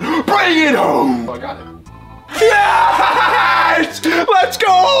on! Bring it home! Oh, I got it. Yes! Let's go!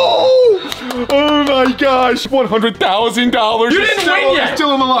 Oh my gosh! $100,000. You didn't win yet. It's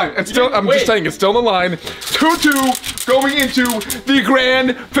still in the line. It's still. I'm just saying, it's still in the line. 2-2 going into the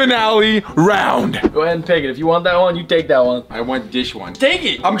grand finale round. Go ahead and take it. If you want that one, you take that one. I want this one. Take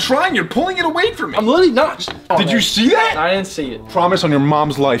it. I'm trying. You're pulling it away from me. I'm literally not. Did you see that? I didn't see it. Promise on your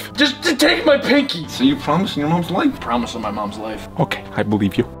mom's life. Just take my pinky. So you promise on your mom's life? Promise on my mom's life. Okay, I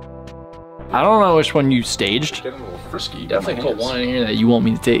believe you. I don't know which one you staged. Getting a little frisky. Definitely put one in here that you want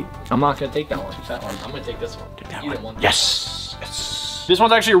me to take. I'm not gonna take that one. That one. I'm gonna take this one. You didn't want that. Yes. This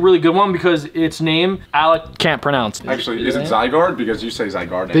one's actually a really good one because its name Alec can't pronounce. Actually, is it Zygarde? Because you say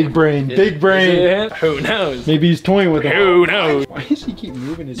Zygarde. Big brain, big brain. Who knows? Maybe he's toying with him. Who knows? Why does he keep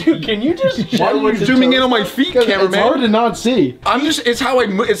moving his Dude, feet? can you just Why are you zooming in on my feet, It's cameraman? hard to not see. I'm just. It's how I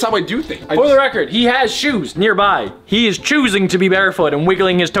do things. For the record, he has shoes nearby. He is choosing to be barefoot and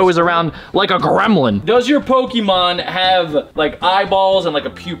wiggling his toes around like a gremlin. Does your Pokemon have like eyeballs and like a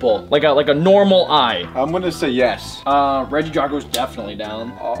pupil, like a normal eye? I'm gonna say yes. Regidrago's definitely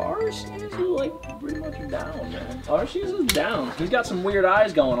down. Arceus is like pretty much down, man. Arceus is down. He's got some weird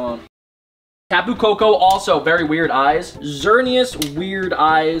eyes going on. Tapu Koko also very weird eyes. Xerneas, weird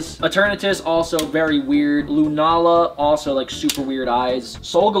eyes. Eternatus, also very weird. Lunala, also like super weird eyes.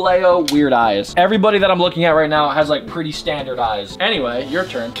 Solgaleo, weird eyes. Everybody that I'm looking at right now has like pretty standard eyes. Anyway, your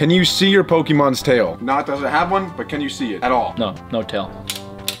turn. Can you see your Pokemon's tail? Not does it have one, but can you see it at all? No, no tail.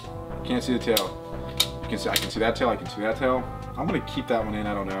 Can't see the tail. You can see. I can see that tail. I can see that tail. I'm gonna keep that one in.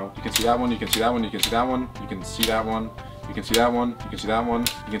 I don't know. You can see that one. You can see that one. You can see that one. You can see that one. You can see that one. You can see that one.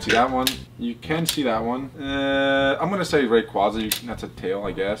 You can see that one. You can see that one. I'm gonna say Rayquaza. That's a tail,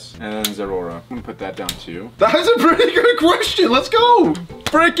 I guess. And then Zeraora. I'm gonna put that down too. That was a pretty good question. Let's go.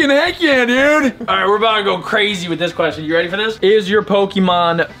 Freaking heck yeah, dude. All right, we're about to go crazy with this question. You ready for this? Is your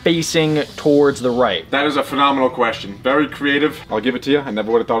Pokemon facing towards the right? That is a phenomenal question. Very creative. I'll give it to you. I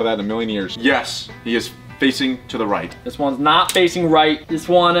never would have thought of that in a million years. Yes, he is facing to the right. This one's not facing right. This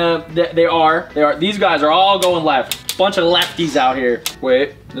one, they are. These guys are all going left. Bunch of lefties out here.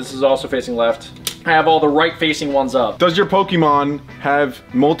 Wait, this is also facing left. I have all the right-facing ones up. Does your Pokemon have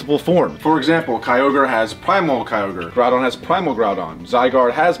multiple forms? For example, Kyogre has Primal Kyogre. Groudon has Primal Groudon.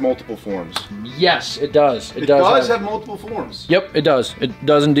 Zygarde has multiple forms. Yes, it does. It does have multiple forms. Yep, it does. It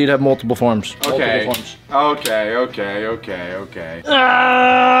does indeed have multiple forms. Okay. Multiple forms. Okay.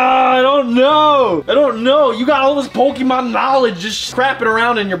 I don't know. I don't know. You got all this Pokemon knowledge just scrapping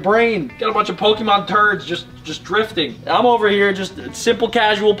around in your brain. Got a bunch of Pokemon turds just drifting. I'm over here just a simple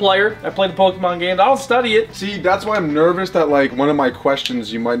casual player. I play the Pokemon games. I don't study it. See, that's why I'm nervous that like one of my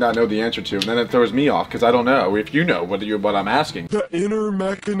questions you might not know the answer to, and then it throws me off because I don't know if you know what I'm asking. The inner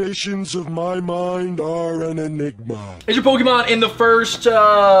machinations of my mind are an enigma. Is your Pokemon in the first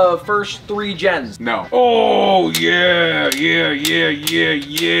 3 gens? No. Oh, yeah.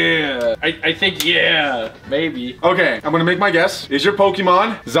 I think, yeah, maybe. Okay, I'm gonna make my guess. Is your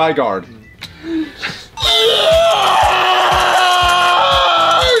Pokemon Zygarde?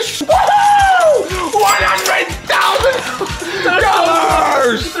 Yes! Woohoo!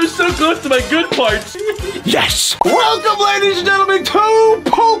 $100,000! They're so close to my good parts. Yes! Welcome, ladies and gentlemen, to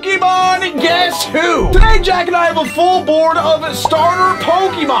Pokemon Guess Who? Today, Jack and I have a full board of starter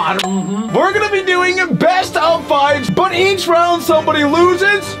Pokemon. We're gonna be doing best of 5s, but each round somebody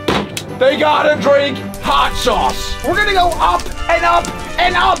loses, they gotta drink hot sauce. We're gonna go up and up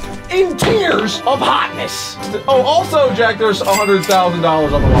and up in tears of hotness. Oh, also, Jack, there's $100,000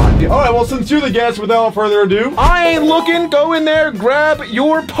 on the line. All right, well, since you're the guest, without further ado, I ain't looking. Go in there, grab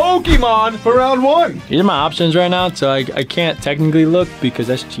your Pokemon for round 1. These are my options right now, so I can't technically look because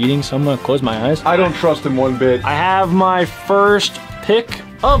that's cheating, so I'm gonna close my eyes. I don't trust him one bit. I have my first pick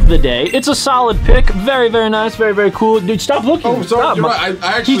of the day. It's a solid pick. Very, very nice. Very, very cool. Dude, stop looking. Oh, sorry. Stop. You're right.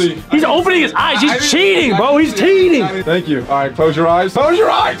 I actually... He's opening his eyes. He's cheating, bro. He's cheating. Thank you. All right, close your eyes. Close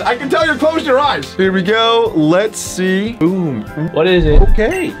your eyes. I can tell you're closing your eyes. Here we go. Let's see. Boom. What is it?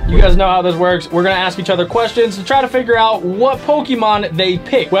 Okay. You guys know how this works. We're going to ask each other questions to try to figure out what Pokemon they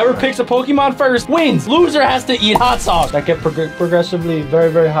pick. Whoever picks a Pokemon first wins. Loser has to eat hot sauce. That get progressively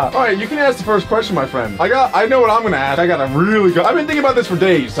very, very hot. All right, you can ask the first question, my friend. I know what I'm going to ask. I got a really good... I've been thinking about this for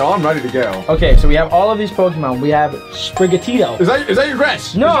days, so I'm ready to go. Okay, so we have all of these Pokemon. We have Sprigatito. Is that your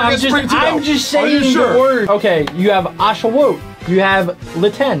guess? No, I'm just saying the word. Okay, you have Oshawott. You have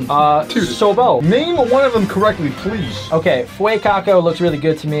Litten, Sobel. Name one of them correctly, please. Okay, Fuecoco looks really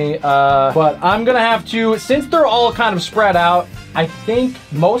good to me, but I'm gonna have to, since they're all kind of spread out, I think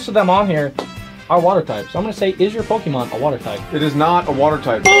most of them on here are water types. So I'm gonna say, is your Pokemon a water type? It is not a water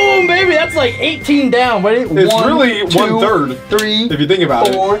type. Boom, baby, that's like 18 down. But it's really 1/3. 3, if you think about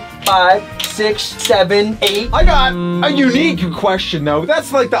it. 4, 5, 6, 7, 8. I got a unique question though.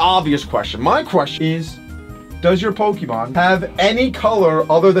 That's like the obvious question. My question is, does your Pokemon have any color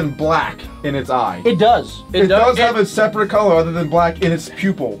other than black in its eye? It does. It does have a separate color other than black in its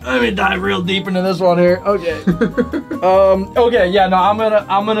pupil. Let me dive real deep into this one here. Okay. Okay, yeah, no, I'm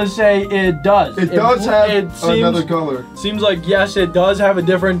gonna say it does. It does have another color. Seems like, yes, it does have a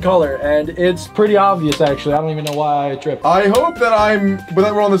different color, and it's pretty obvious, actually. I don't even know why I tripped. I hope that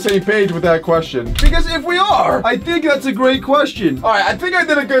we're on the same page with that question. Because if we are, I think that's a great question. All right, I think I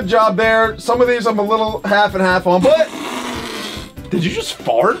did a good job there. Some of these I'm a little half and half on, but did you just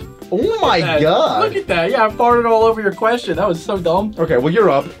fart? Oh my god. Look at that. Yeah, I farted all over your question. That was so dumb. Okay, well, you're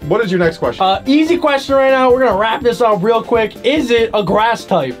up. What is your next question? Easy question right now. We're going to wrap this up real quick. Is it a grass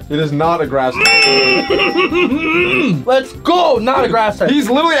type? It is not a grass type. Let's go. Not a grass type. He's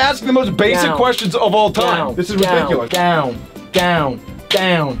literally asking the most basic questions of all time. This is ridiculous. Down.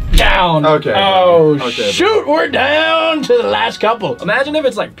 Okay. Oh, okay, shoot, we're down to the last couple. Imagine if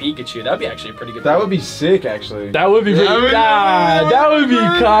it's like Pikachu. That'd be actually a pretty good. That would be sick, actually. That would be pretty. That would be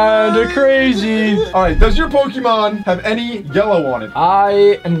kind of crazy. All right, does your Pokemon have any yellow on it?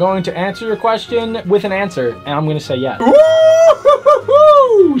 I am going to answer your question with an answer, and I'm going to say yes. Woo!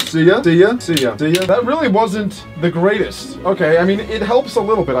 See ya. That really wasn't the greatest. Okay, I mean, it helps a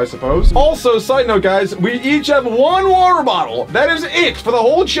little bit, I suppose. Also, side note, guys, we each have one water bottle. That is it for the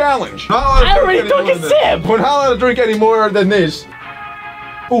whole challenge. I already took a sip. We're not allowed to drink any more than this.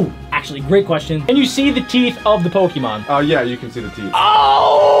 Ooh, actually, great question. Can you see the teeth of the Pokemon? Oh, yeah, you can see the teeth.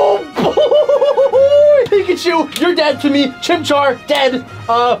 Oh, boy! Pikachu, you're dead to me. Chimchar, dead.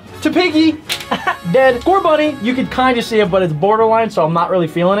 To Piggy, dead. Scorbunny, you can kind of see it, but it's borderline, so I'm not really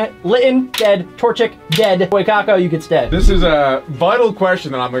feeling it. Litten, dead. Torchic, dead. Fuecoco, you get dead. This is a vital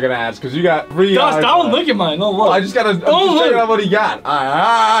question that I'm gonna ask, because you got 3 eyes. Don't look at mine. No, look. I just gotta check out what he got. All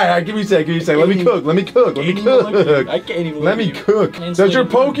right, give me a sec. Let me cook. I can't even Let me cook. Does your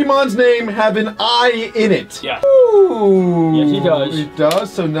Pokemon's name have an I in it? Yeah. Ooh. Yes, he does. It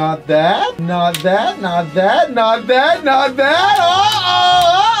does, so not that, not that, not that, not that, not that.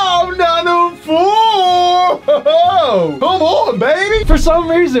 I'm not a fool. Come on, baby. For some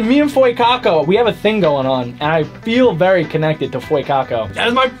reason, me and Fuecoco, we have a thing going on, and I feel very connected to Fuecoco. That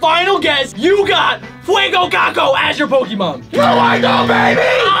is my final guess. You got Fuecoco as your Pokemon. Here I go, baby.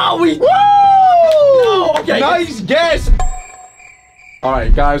 Oh, Woo! No, okay. Nice guess. All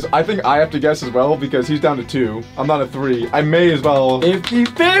right, guys, I think I have to guess as well because he's down to 2. I'm not a 3. I may as well.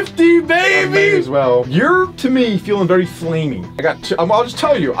 50-50, baby. I may as well. You're, to me, feeling very flamey. I'll just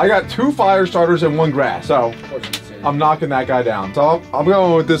tell you, I got 2 fire starters and 1 grass, so I'm knocking that guy down. So I'm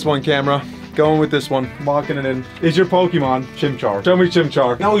going with this one, camera. Going with this one, locking it in. Is your Pokemon Chimchar? Show me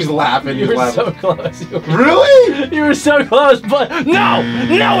Chimchar. No, he's laughing. You were so close. Really? You were so close, but no,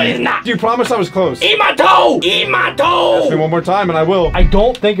 it is not. You promised I was close. Eat my toe! Eat my toe! Ask me one more time and I will. I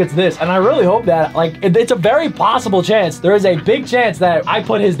don't think it's this, and I really hope that, like, it's a very possible chance. There is a big chance that I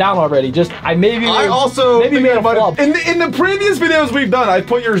put his down already. I also maybe made a flop. In the previous videos we've done, I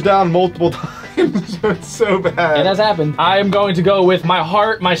put yours down multiple times. It's so bad. It has happened. I am going to go with my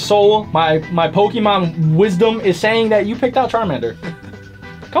heart, my soul, my Pokemon wisdom is saying that you picked out Charmander.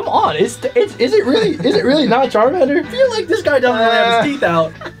 Come on, is it really not Charmander? I feel like this guy doesn't have his teeth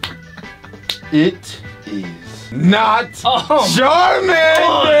out. It is not Oh,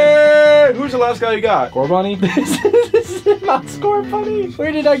 Charmander! Who's the last guy you got? Scorbunny? This is not Scorbunny.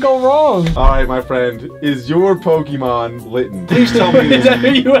 Where did I go wrong? Alright, my friend. Is your Pokemon Litten? Please tell me Is that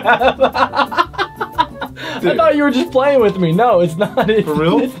who you have? I thought you were just playing with me. No, it's not. For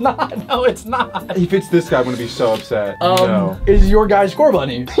real? It's not. No, it's not. If it's this guy, I'm gonna be so upset. No. Is your guy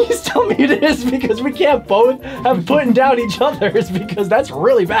Scorbunny? Please tell me it is, because we can't both have putting down each other's, because that's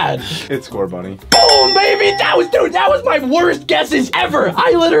really bad. It's Scorbunny. Boom, baby! That was my worst guesses ever.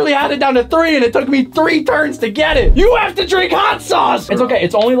 I literally had it down to 3, and it took me 3 turns to get it. You have to drink hot sauce. It's okay.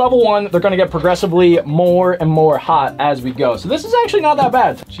 It's only level 1. They're gonna get progressively more and more hot as we go. So this is actually not that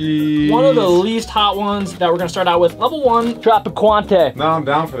bad. Jeez. One of the least hot ones that we're gonna start out with. Level 1, Tropiquante. No, I'm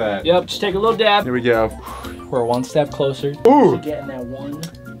down for that. Yep, just take a little dab. Here we go. We're one step closer Ooh. to getting that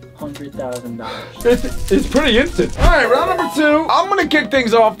 $100,000. It's pretty instant. All right, round number 2. I'm gonna kick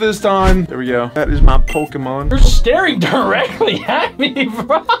things off this time. There we go. That is my Pokemon. You're staring directly at me,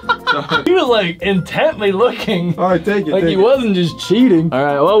 bro. He was like intently looking. All right, take it. Like take he it. wasn't just cheating. All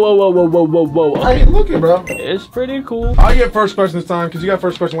right, whoa. I ain't looking, bro. It's pretty cool. I get first question this time because you got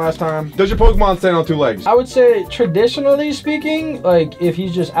first question last time. Does your Pokemon stand on 2 legs? I would say, traditionally speaking, like if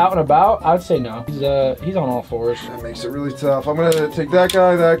he's just out and about, I'd say no. He's on all 4s. That makes it really tough. I'm gonna take that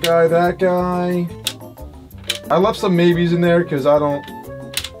guy, that guy, that guy. I left some maybes in there because I don't.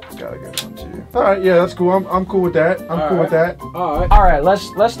 Gotta get one too. All right, yeah, that's cool. I'm cool with that. I'm cool with that. All right.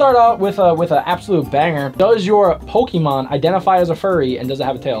 Let's start out with an absolute banger. Does your Pokemon identify as a furry, and does it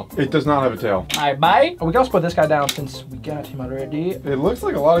have a tail? It does not have a tail. All right, bye. We can also put this guy down since we got him already. It looks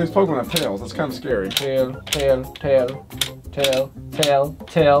like a lot of these Pokemon have tails. That's kind of scary. Tail.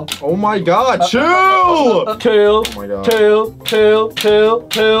 Oh my God! Chill! Tail. Oh my God. Tail.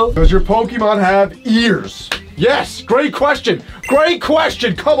 Does your Pokemon have ears? Yes. Great question. Great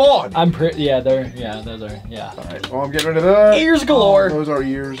question. Come on. I'm pretty. Yeah, those are. Yeah. All right. Well, I'm getting rid of that. Ears galore. Oh, those are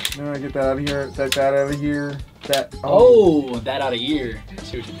ears. Now I get that out of here. Take that out of here. That. Oh, that out of here. I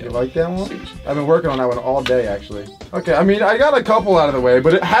see what you You did. like that one? I've been working on that one all day, actually. Okay, I mean, I got a couple out of the way,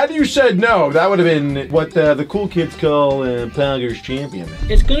 but had you said no, that would have been what the cool kids call Poggers Champion.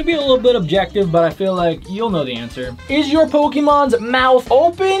 It's gonna be a little bit objective, but I feel like you'll know the answer. Is your Pokemon's mouth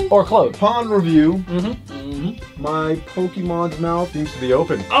open or closed? Upon review, my Pokemon's mouth seems to be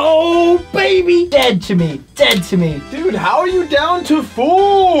open. Oh, baby! Dead to me. Dude, how are you down to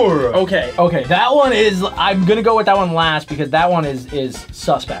 4? Okay, that one is, I'm gonna go with that one last because that one is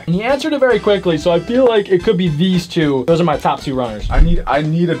suspect. And you answered it very quickly, so I feel like it could be these 2. Those are my top 2 runners. I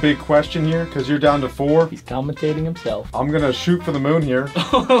need a big question here, because you're down to 4. He's commentating himself. I'm gonna shoot for the moon here.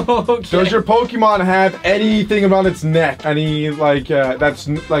 Okay. Does your Pokemon have anything around its neck? Any, like, that's,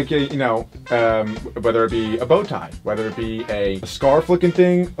 like, a, you know, whether it be a bow tie, whether it be a scarf-looking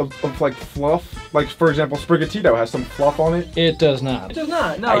thing of, like, fluff? Like, for example, Sprigatito has some fluff on it. It does not. It does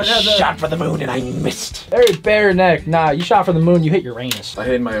not. No, it has Shot for the moon and I missed. very bare neck. Nah, you shot for the moon, you hit Uranus. I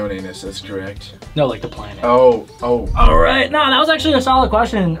hit my own anus, that's correct. No, like the planet. Oh. All right, no, that was actually a solid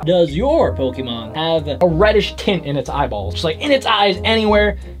question. Does your Pokemon have a reddish tint in its eyeballs? Just like in its eyes,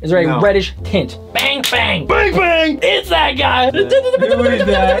 anywhere, is there a reddish tint? Bang, bang, bang, bang! It's that guy. Who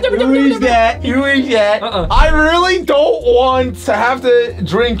is that? I really don't want to have to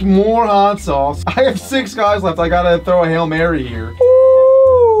drink more hot sauce. I have 6 guys left. I gotta throw a Hail Mary here.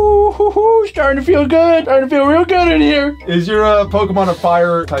 Ooh, starting to feel good. Starting to feel real good in here. Is your Pokemon a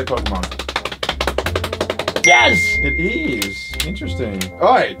fire type Pokemon? Yes! It is. Interesting.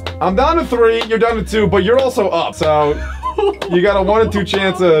 All right, I'm down to 3. You're down to 2, but you're also up. So you got a 1 in 2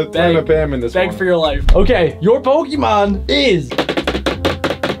 chance of throwing a bam in this one. Beg for your life. Okay, your Pokemon is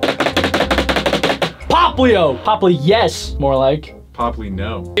Poplio. Poplio, yes. More like. Poplio,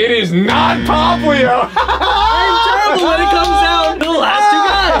 no. It is not Poplio. I'm terrible when it comes down to the last 2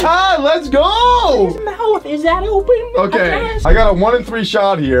 guys. Let's go. His mouth, is that open? Okay, I got a 1 in 3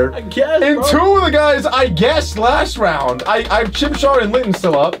 shot here. I guess, And bro. 2 of the guys I guessed last round. I have Chimchar and Litten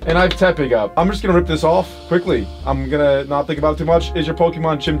still up, and I have Tepig up. I'm just gonna rip this off quickly. I'm gonna not think about it too much. Is your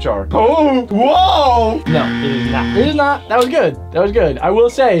Pokemon Chimchar? Oh, whoa! No, it is not. It is not. That was good. That was good. I will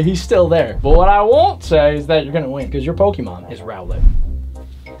say he's still there. But what I won't say is that you're gonna win because your Pokemon is Rowlet.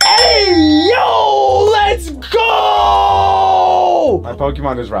 Hey, yo, let's go! My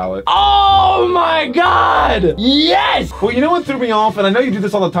Pokemon is Rowlet. Oh my God! Yes! Well, you know what threw me off, and I know you do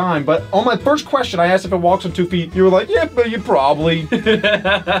this all the time, but on my first question, I asked if it walks on 2 feet. You were like, yeah, but you probably.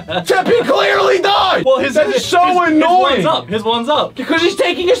 Teppy clearly died! Well, that is so annoying! His one's up. Because he's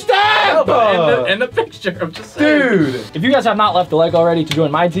taking a stab! In the picture, I'm just saying. Dude! If you guys have not left a like already to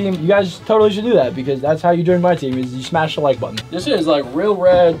join my team, you guys totally should do that because that's how you join my team is you smash the like button. This is like real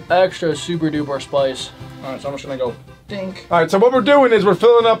red, extra super duper spice. All right, so I'm just gonna go dink. All right, so what we're doing is we're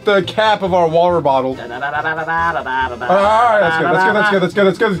filling up the cap of our water bottle. All right, that's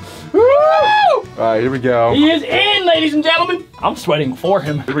good. Woo! All right, here we go. He is in, ladies and gentlemen. I'm sweating for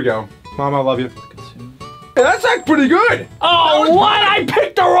him. Here we go. Mom, I love you. Hey, that's actually pretty good. Oh, what? I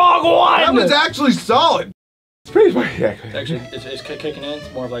picked the wrong one. That was actually solid. It's pretty funny, yeah. It's actually, it's kicking in.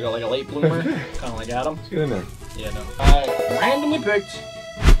 It's more of like a late bloomer. Kind of like Adam. Let's get in there. Yeah, no. I randomly picked.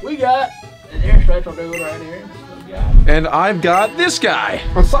 We got an air special dude right here. And I've got this guy.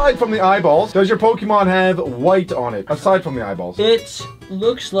 Aside from the eyeballs, does your Pokemon have white on it? Aside from the eyeballs. It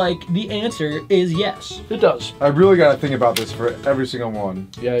looks like the answer is yes. It does. I really got to think about this for every single one.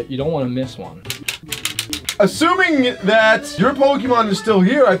 Yeah, you don't want to miss one. Assuming that your Pokemon is still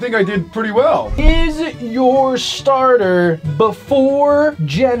here, I think I did pretty well. Is your starter before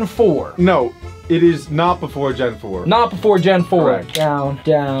Gen 4? No, it is not before Gen 4. Not before Gen 4. Correct. Down,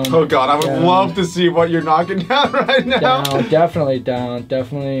 down. Oh god, I would down, love to see what you're knocking down right now. Down, definitely down,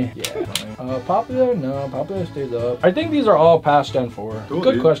 definitely. Yeah. Popular? No, popular stays up. I think these are all past Gen 4. Cool,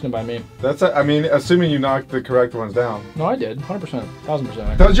 Good dude. question by me. That's, I mean, assuming you knocked the correct ones down. No, I did. 100%.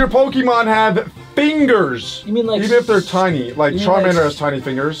 1000%. Does your Pokemon have fingers? You mean like... Even if they're tiny. Like Charmander has tiny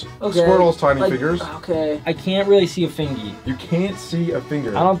fingers. Okay. Squirtle has tiny Like, fingers. Okay. I can't really see a fingy. You can't see a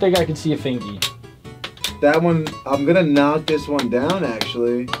finger. I don't think I can see a fingy. That one, I'm gonna knock this one down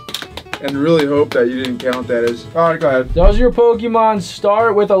actually. And really hope that you didn't count that as... Alright, go ahead. Does your Pokemon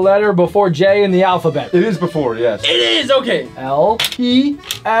start with a letter before J in the alphabet? It is before, yes. It is, okay. L, P,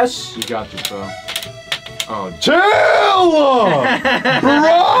 S. You got this, bro. Oh, chill!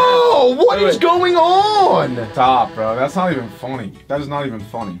 Bro, what is going on? Stop, bro. That's not even funny. That is not even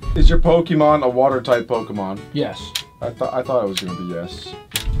funny. Is your Pokemon a water type Pokemon? Yes. I thought it was gonna be yes.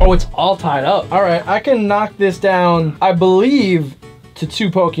 Oh, it's all tied up. All right, I can knock this down, I believe, to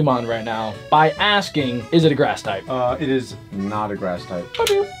 2 Pokemon right now by asking, is it a grass type? It is not a grass type.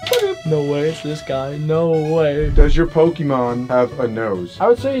 No way, it's this guy. No way. Does your Pokemon have a nose? I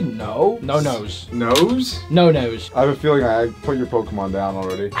would say no. No nose. Nose? No nose. I have a feeling I put your Pokemon down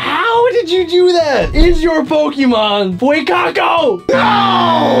already. How did you do that? Is your Pokemon Fuecoco?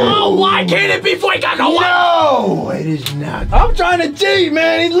 No! Oh, why can't it be Fuecoco? No, it is not. I'm trying to cheat,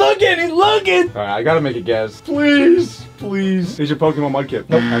 man. He's looking. He's looking. Alright, I gotta make a guess. Please. Please. Is your Pokemon Mudkip?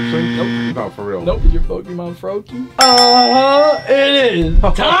 Nope. Actually? Nope. No, for real. Nope. Is your Pokemon Froakie? It is.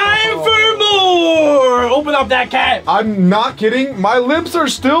 Time for more. Open up that cat. I'm not kidding. My lips are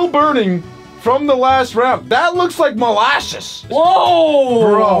still burning from the last round. That looks like molasses. Whoa.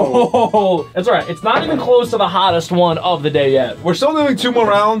 Bro. That's all right. It's not even close to the hottest one of the day yet. We're still doing 2 more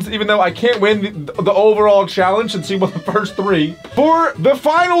rounds, even though I can't win the overall challenge and see what the first 3. For the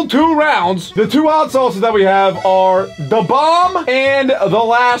final 2 rounds, the 2 hot sauces that we have are the Bomb and the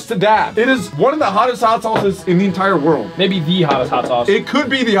Last Dab. It is one of the hottest hot sauces in the entire world. Maybe the hottest hot sauce. It could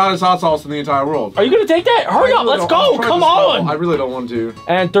be the hottest hot sauce in the entire world. Are you gonna take that? Hurry up, let's go. Come on. I really don't want to.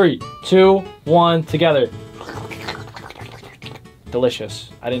 And 3, 2, 1, together.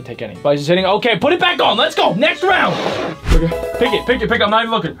 Delicious. I didn't take any. But he's hitting. Okay, put it back on. Let's go. Next round. Okay. Pick it. I'm not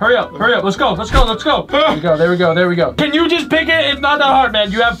even looking. Hurry up. Let's go. There we go. Can you just pick it? It's not that hard, man.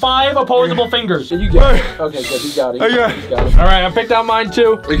 You have 5 opposable fingers. You get it. Okay, good. You got it. All right, I picked out mine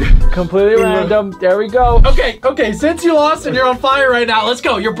too. Completely random. There we go. Okay. Since you lost and you're on fire right now, let's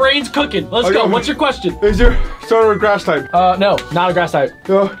go. Your brain's cooking. Let's go. What's your question? Is your starter a grass type? No, not a grass type.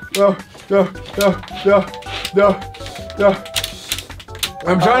 No.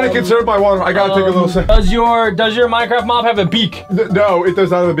 I'm trying to conserve my water. I gotta take a little sip. Does your Minecraft mob have a beak? No, it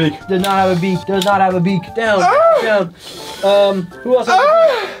does not have a beak. Does not have a beak. Down. Who else?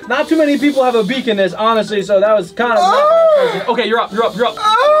 Not too many people have a beak in this, honestly. So that was kind of. Okay, you're up.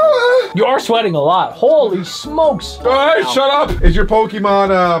 You are sweating a lot. Holy smokes! All right, shut up. Is your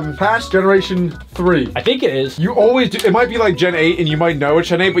Pokemon past Generation 3? I think it is. You always do. It might be like Gen 8, and you might know it's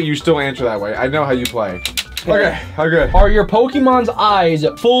Gen 8, but you still answer that way. I know how you play. Okay, good. Are your Pokemon's eyes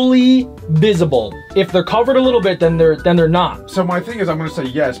fully visible? If they're covered a little bit, then they're not. So my thing is, I'm gonna say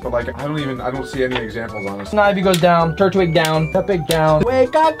yes, but like I don't see any examples honestly. Snivy goes down, Turtwig down, Pepig down,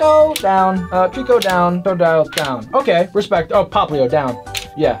 Fuecoco down, Trico down, Totodile down. Okay, respect. Oh, Poplio down.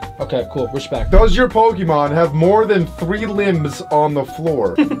 Yeah, okay, cool, respect. Does your Pokemon have more than 3 limbs on the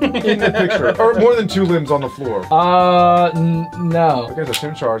floor in the picture? Or more than 2 limbs on the floor? No. Okay, so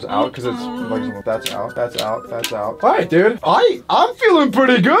Chimchar's out because it's like, that's out. All right, dude. I'm feeling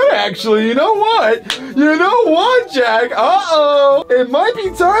pretty good, actually. You know what, Jack? Uh-oh. It might be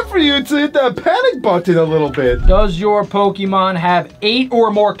time for you to hit that panic button a little bit. Does your Pokemon have 8 or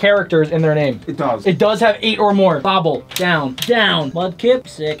more characters in their name? It does. It does have 8 or more. Bobble, down. Mudkip, Growlithe,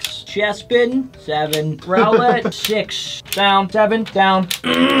 6. Chespin, 7. Rowlet, 6. Down, 7, down.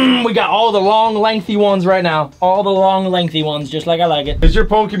 We got all the long, lengthy ones right now. All the long, lengthy ones, just like I like it. Is your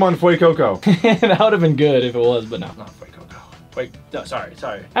Pokemon Fuecoco? That would have been good if it was, but no, not Fuecoco. Wait, no, sorry.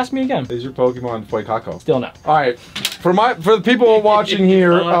 Ask me again. Is your Pokemon Fuecoco? Still no. All right, for the people watching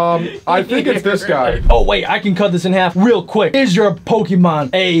here, I think it's this guy. Oh wait, I can cut this in half real quick. Is your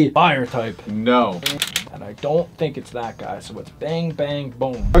Pokemon a fire type? No. And I don't think it's that guy, so it's bang, bang,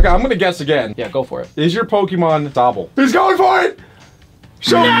 boom. Okay, I'm gonna guess again. Yeah, go for it. Is your Pokemon Sobble? He's going for it!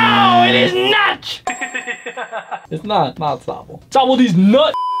 Show No, it is not! It's not Sobble. Sobble these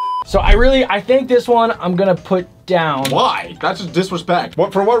nuts! So I think this one I'm gonna put down. Why? That's just disrespect.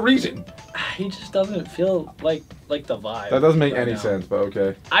 What, for what reason? He just doesn't feel like the vibe. That doesn't make right any now. sense, but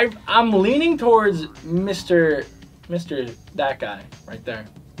okay. I'm leaning towards Mr. that guy right there.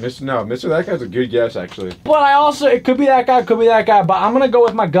 Mr. That guy's a good guess, actually. But it could be that guy, but I'm gonna go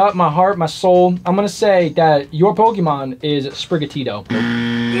with my gut, my heart, my soul. I'm gonna say that your Pokemon is Sprigatito.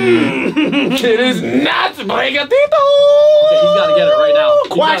 It is not Sprigatito! Okay, he's gotta get it right now.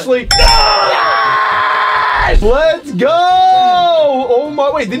 Quaxley! Yes! Let's go! Oh my,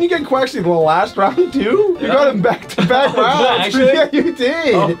 wait, didn't you get Quaxley the last round too? You got him back-to-back rounds. Actually? Yeah, you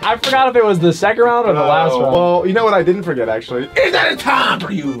did. Oh, I forgot if it was the second round or the last round. Well, you know what I didn't forget, actually? Is that a time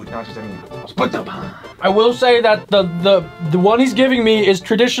for you? Not just any. Put the bomb. I will say that the one he's giving me is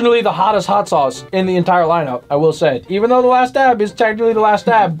traditionally the hottest hot sauce in the entire lineup. I will say, even though the last dab is technically the last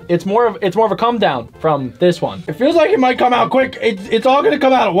dab, it's more of a come down from this one. It feels like it might come out quick. It's all gonna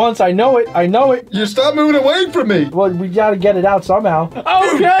come out at once. I know it. You stop moving away from me. Well, we gotta get it out somehow.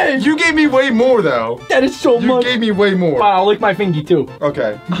 Okay. You gave me way more though. That is so much. You gave me way more. Fine, I'll lick my fingy too.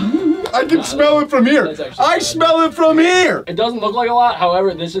 Okay. I can smell it from here. I smell it from here. It doesn't look like a lot.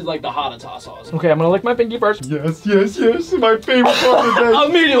 However, this is like the hottest hot sauce. Okay, I'm gonna lick my fingy first. Yes. My favorite part of the day.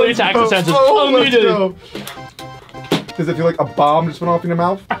 Immediately attack the senses. Immediately. Does it feel like a bomb just went off in your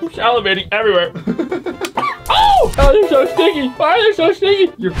mouth? I'm salivating everywhere. Oh! Oh, they're so sticky. Why are they so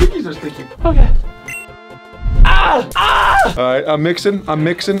sticky? Your cookies are sticky. Okay. Ah! All right, I'm mixing.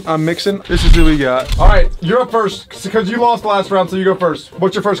 This is who we got. All right, you're up first because you lost the last round, so you go first.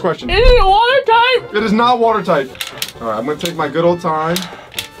 What's your first question? Is it water type? It is not water type. All right, I'm gonna take my good old time.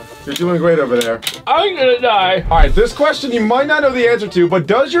 You're doing great over there. I'm gonna die. All right, this question you might not know the answer to, but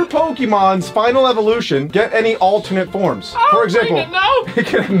does your Pokemon's final evolution get any alternate forms? For example, it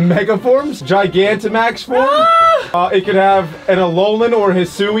could have Mega forms, Gigantamax form. It could have an Alolan or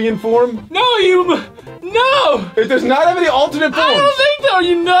Hisuian form. No! It does not have any alternate forms. I don't think so,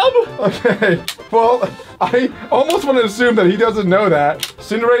 you nub! Okay, well, I almost want to assume that he doesn't know that.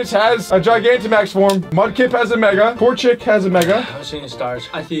 Cinderace has a Gigantamax form, Mudkip has a Mega, Torchic has a Mega. I'm seeing stars.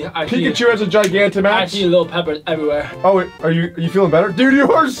 Pikachu has a Gigantamax. I see little peppers everywhere. Oh, wait, are you feeling better? Dude, you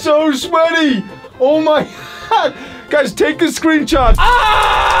are so sweaty! Oh my god! Guys, take this screenshot.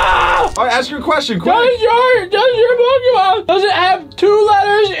 Ah! All right, ask your question, quick. Does your Pokemon, does it have 2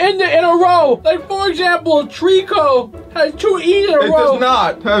 letters in a row? Like, for example, Trico has 2 E's in a row. It does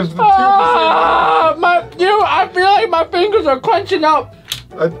not have the 2%. I feel like my fingers are clenching up.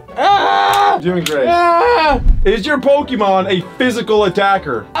 Doing great. Is your Pokemon a physical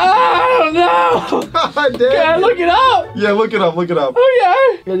attacker? I don't know. God damn. Can I look it up? Yeah, look it up.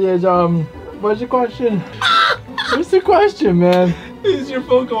 Okay. It is, what's the question? What's the question, man? Is your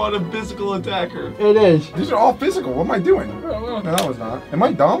Pokemon a physical attacker? It is. These are all physical. What am I doing? No, that was not. Am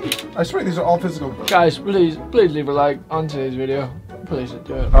I dumb? I swear these are all physical. Guys, please leave a like on today's video. Please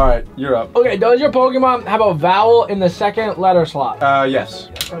do it. All right, you're up. Okay, does your Pokemon have a vowel in the second letter slot? Yes.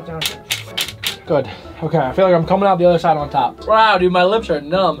 Good. Okay, I feel like I'm coming out the other side on top. Wow, dude, my lips are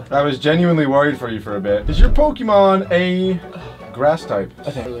numb. I was genuinely worried for you for a bit. Is your Pokemon a grass type?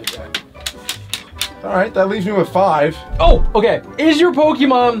 I think. All right, that leaves me with 5. Oh, okay. Is your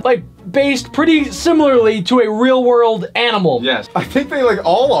Pokemon, like, based pretty similarly to a real-world animal? Yes. I think they, like,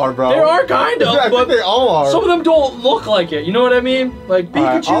 all are, bro. They are kind of, yeah, I think they all are. Some of them don't look like it, you know what I mean? Like,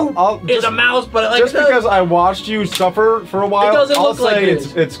 Pikachu is a mouse, but like... Just because I watched you suffer for a while, it doesn't I'll look like say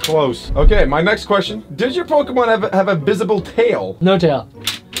it's close. Okay, my next question. Did your Pokemon have a visible tail? No tail.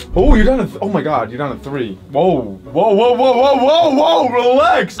 Oh, you're down to, oh my god, you're down to 3. Whoa,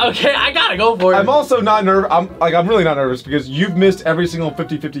 relax. Okay, I gotta go for it. I'm also not nervous, I'm really not nervous because you've missed every single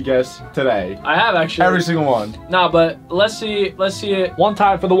 50-50 guess today. I have actually. Every single one. Nah, but let's see it. One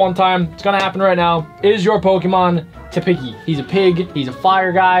time for the one time. It's gonna happen right now. Is your Pokemon Piggy? He's a pig, he's a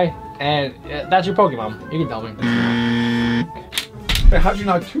fire guy, and that's your Pokemon. You can tell me. Wait, how'd you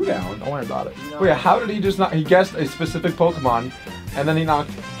knock 2 down? Don't worry about it. Wait, how did he just not, he guessed a specific Pokemon and then he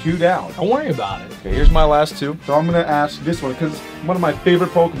knocked 2 down. Don't worry about it. Okay, here's my last 2. So I'm gonna ask this one because one of my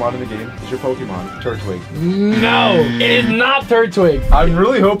favorite Pokemon in the game is your Pokemon, Turtwig. No, it is not Turtwig. I'm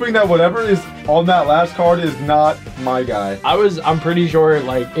really hoping that whatever is on that last card is not my guy. I'm pretty sure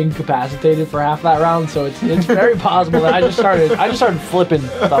like incapacitated for half that round, so it's very possible that I just started flipping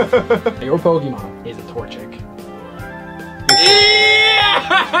stuff. Your Pokemon is a Torchic. Yes!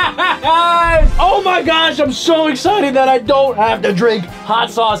 Oh my gosh, I'm so excited that I don't have to drink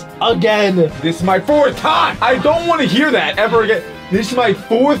hot sauce again. This is my 4th time. I don't want to hear that ever again. This is my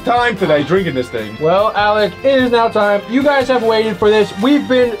 4th time today drinking this thing. Well, Alec, it is now time. You guys have waited for this. We've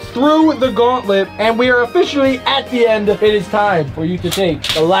been through the gauntlet, and we are officially at the end. It is time for you to take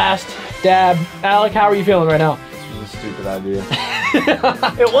the last dab. Alec, how are you feeling right now? This was a stupid idea.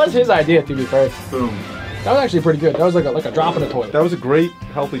 It was his idea, to be fair. Boom. That was actually pretty good. That was like a drop in the toilet. That was a great,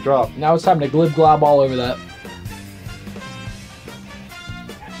 healthy drop. Now it's time to glib glob all over that.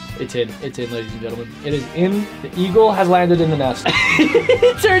 It's in, ladies and gentlemen. It is in. The eagle has landed in the nest.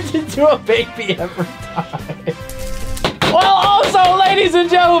 It turns into a baby every time. Well, also, ladies and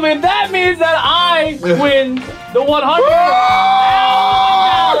gentlemen, that means that I win the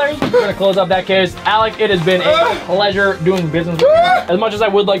 $100,000. We're gonna close up that case. Alec, it has been a pleasure doing business with you. As much as I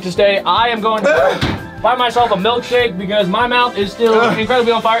would like to stay, I am going to buy myself a milkshake because my mouth is still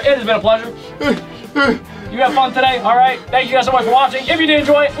incredibly on fire. It has been a pleasure. You have fun today, all right? Thank you guys so much for watching. If you did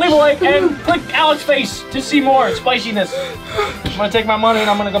enjoy it, leave a like and click Alec's face to see more spiciness. I'm gonna take my money and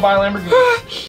I'm gonna go buy a Lamborghini.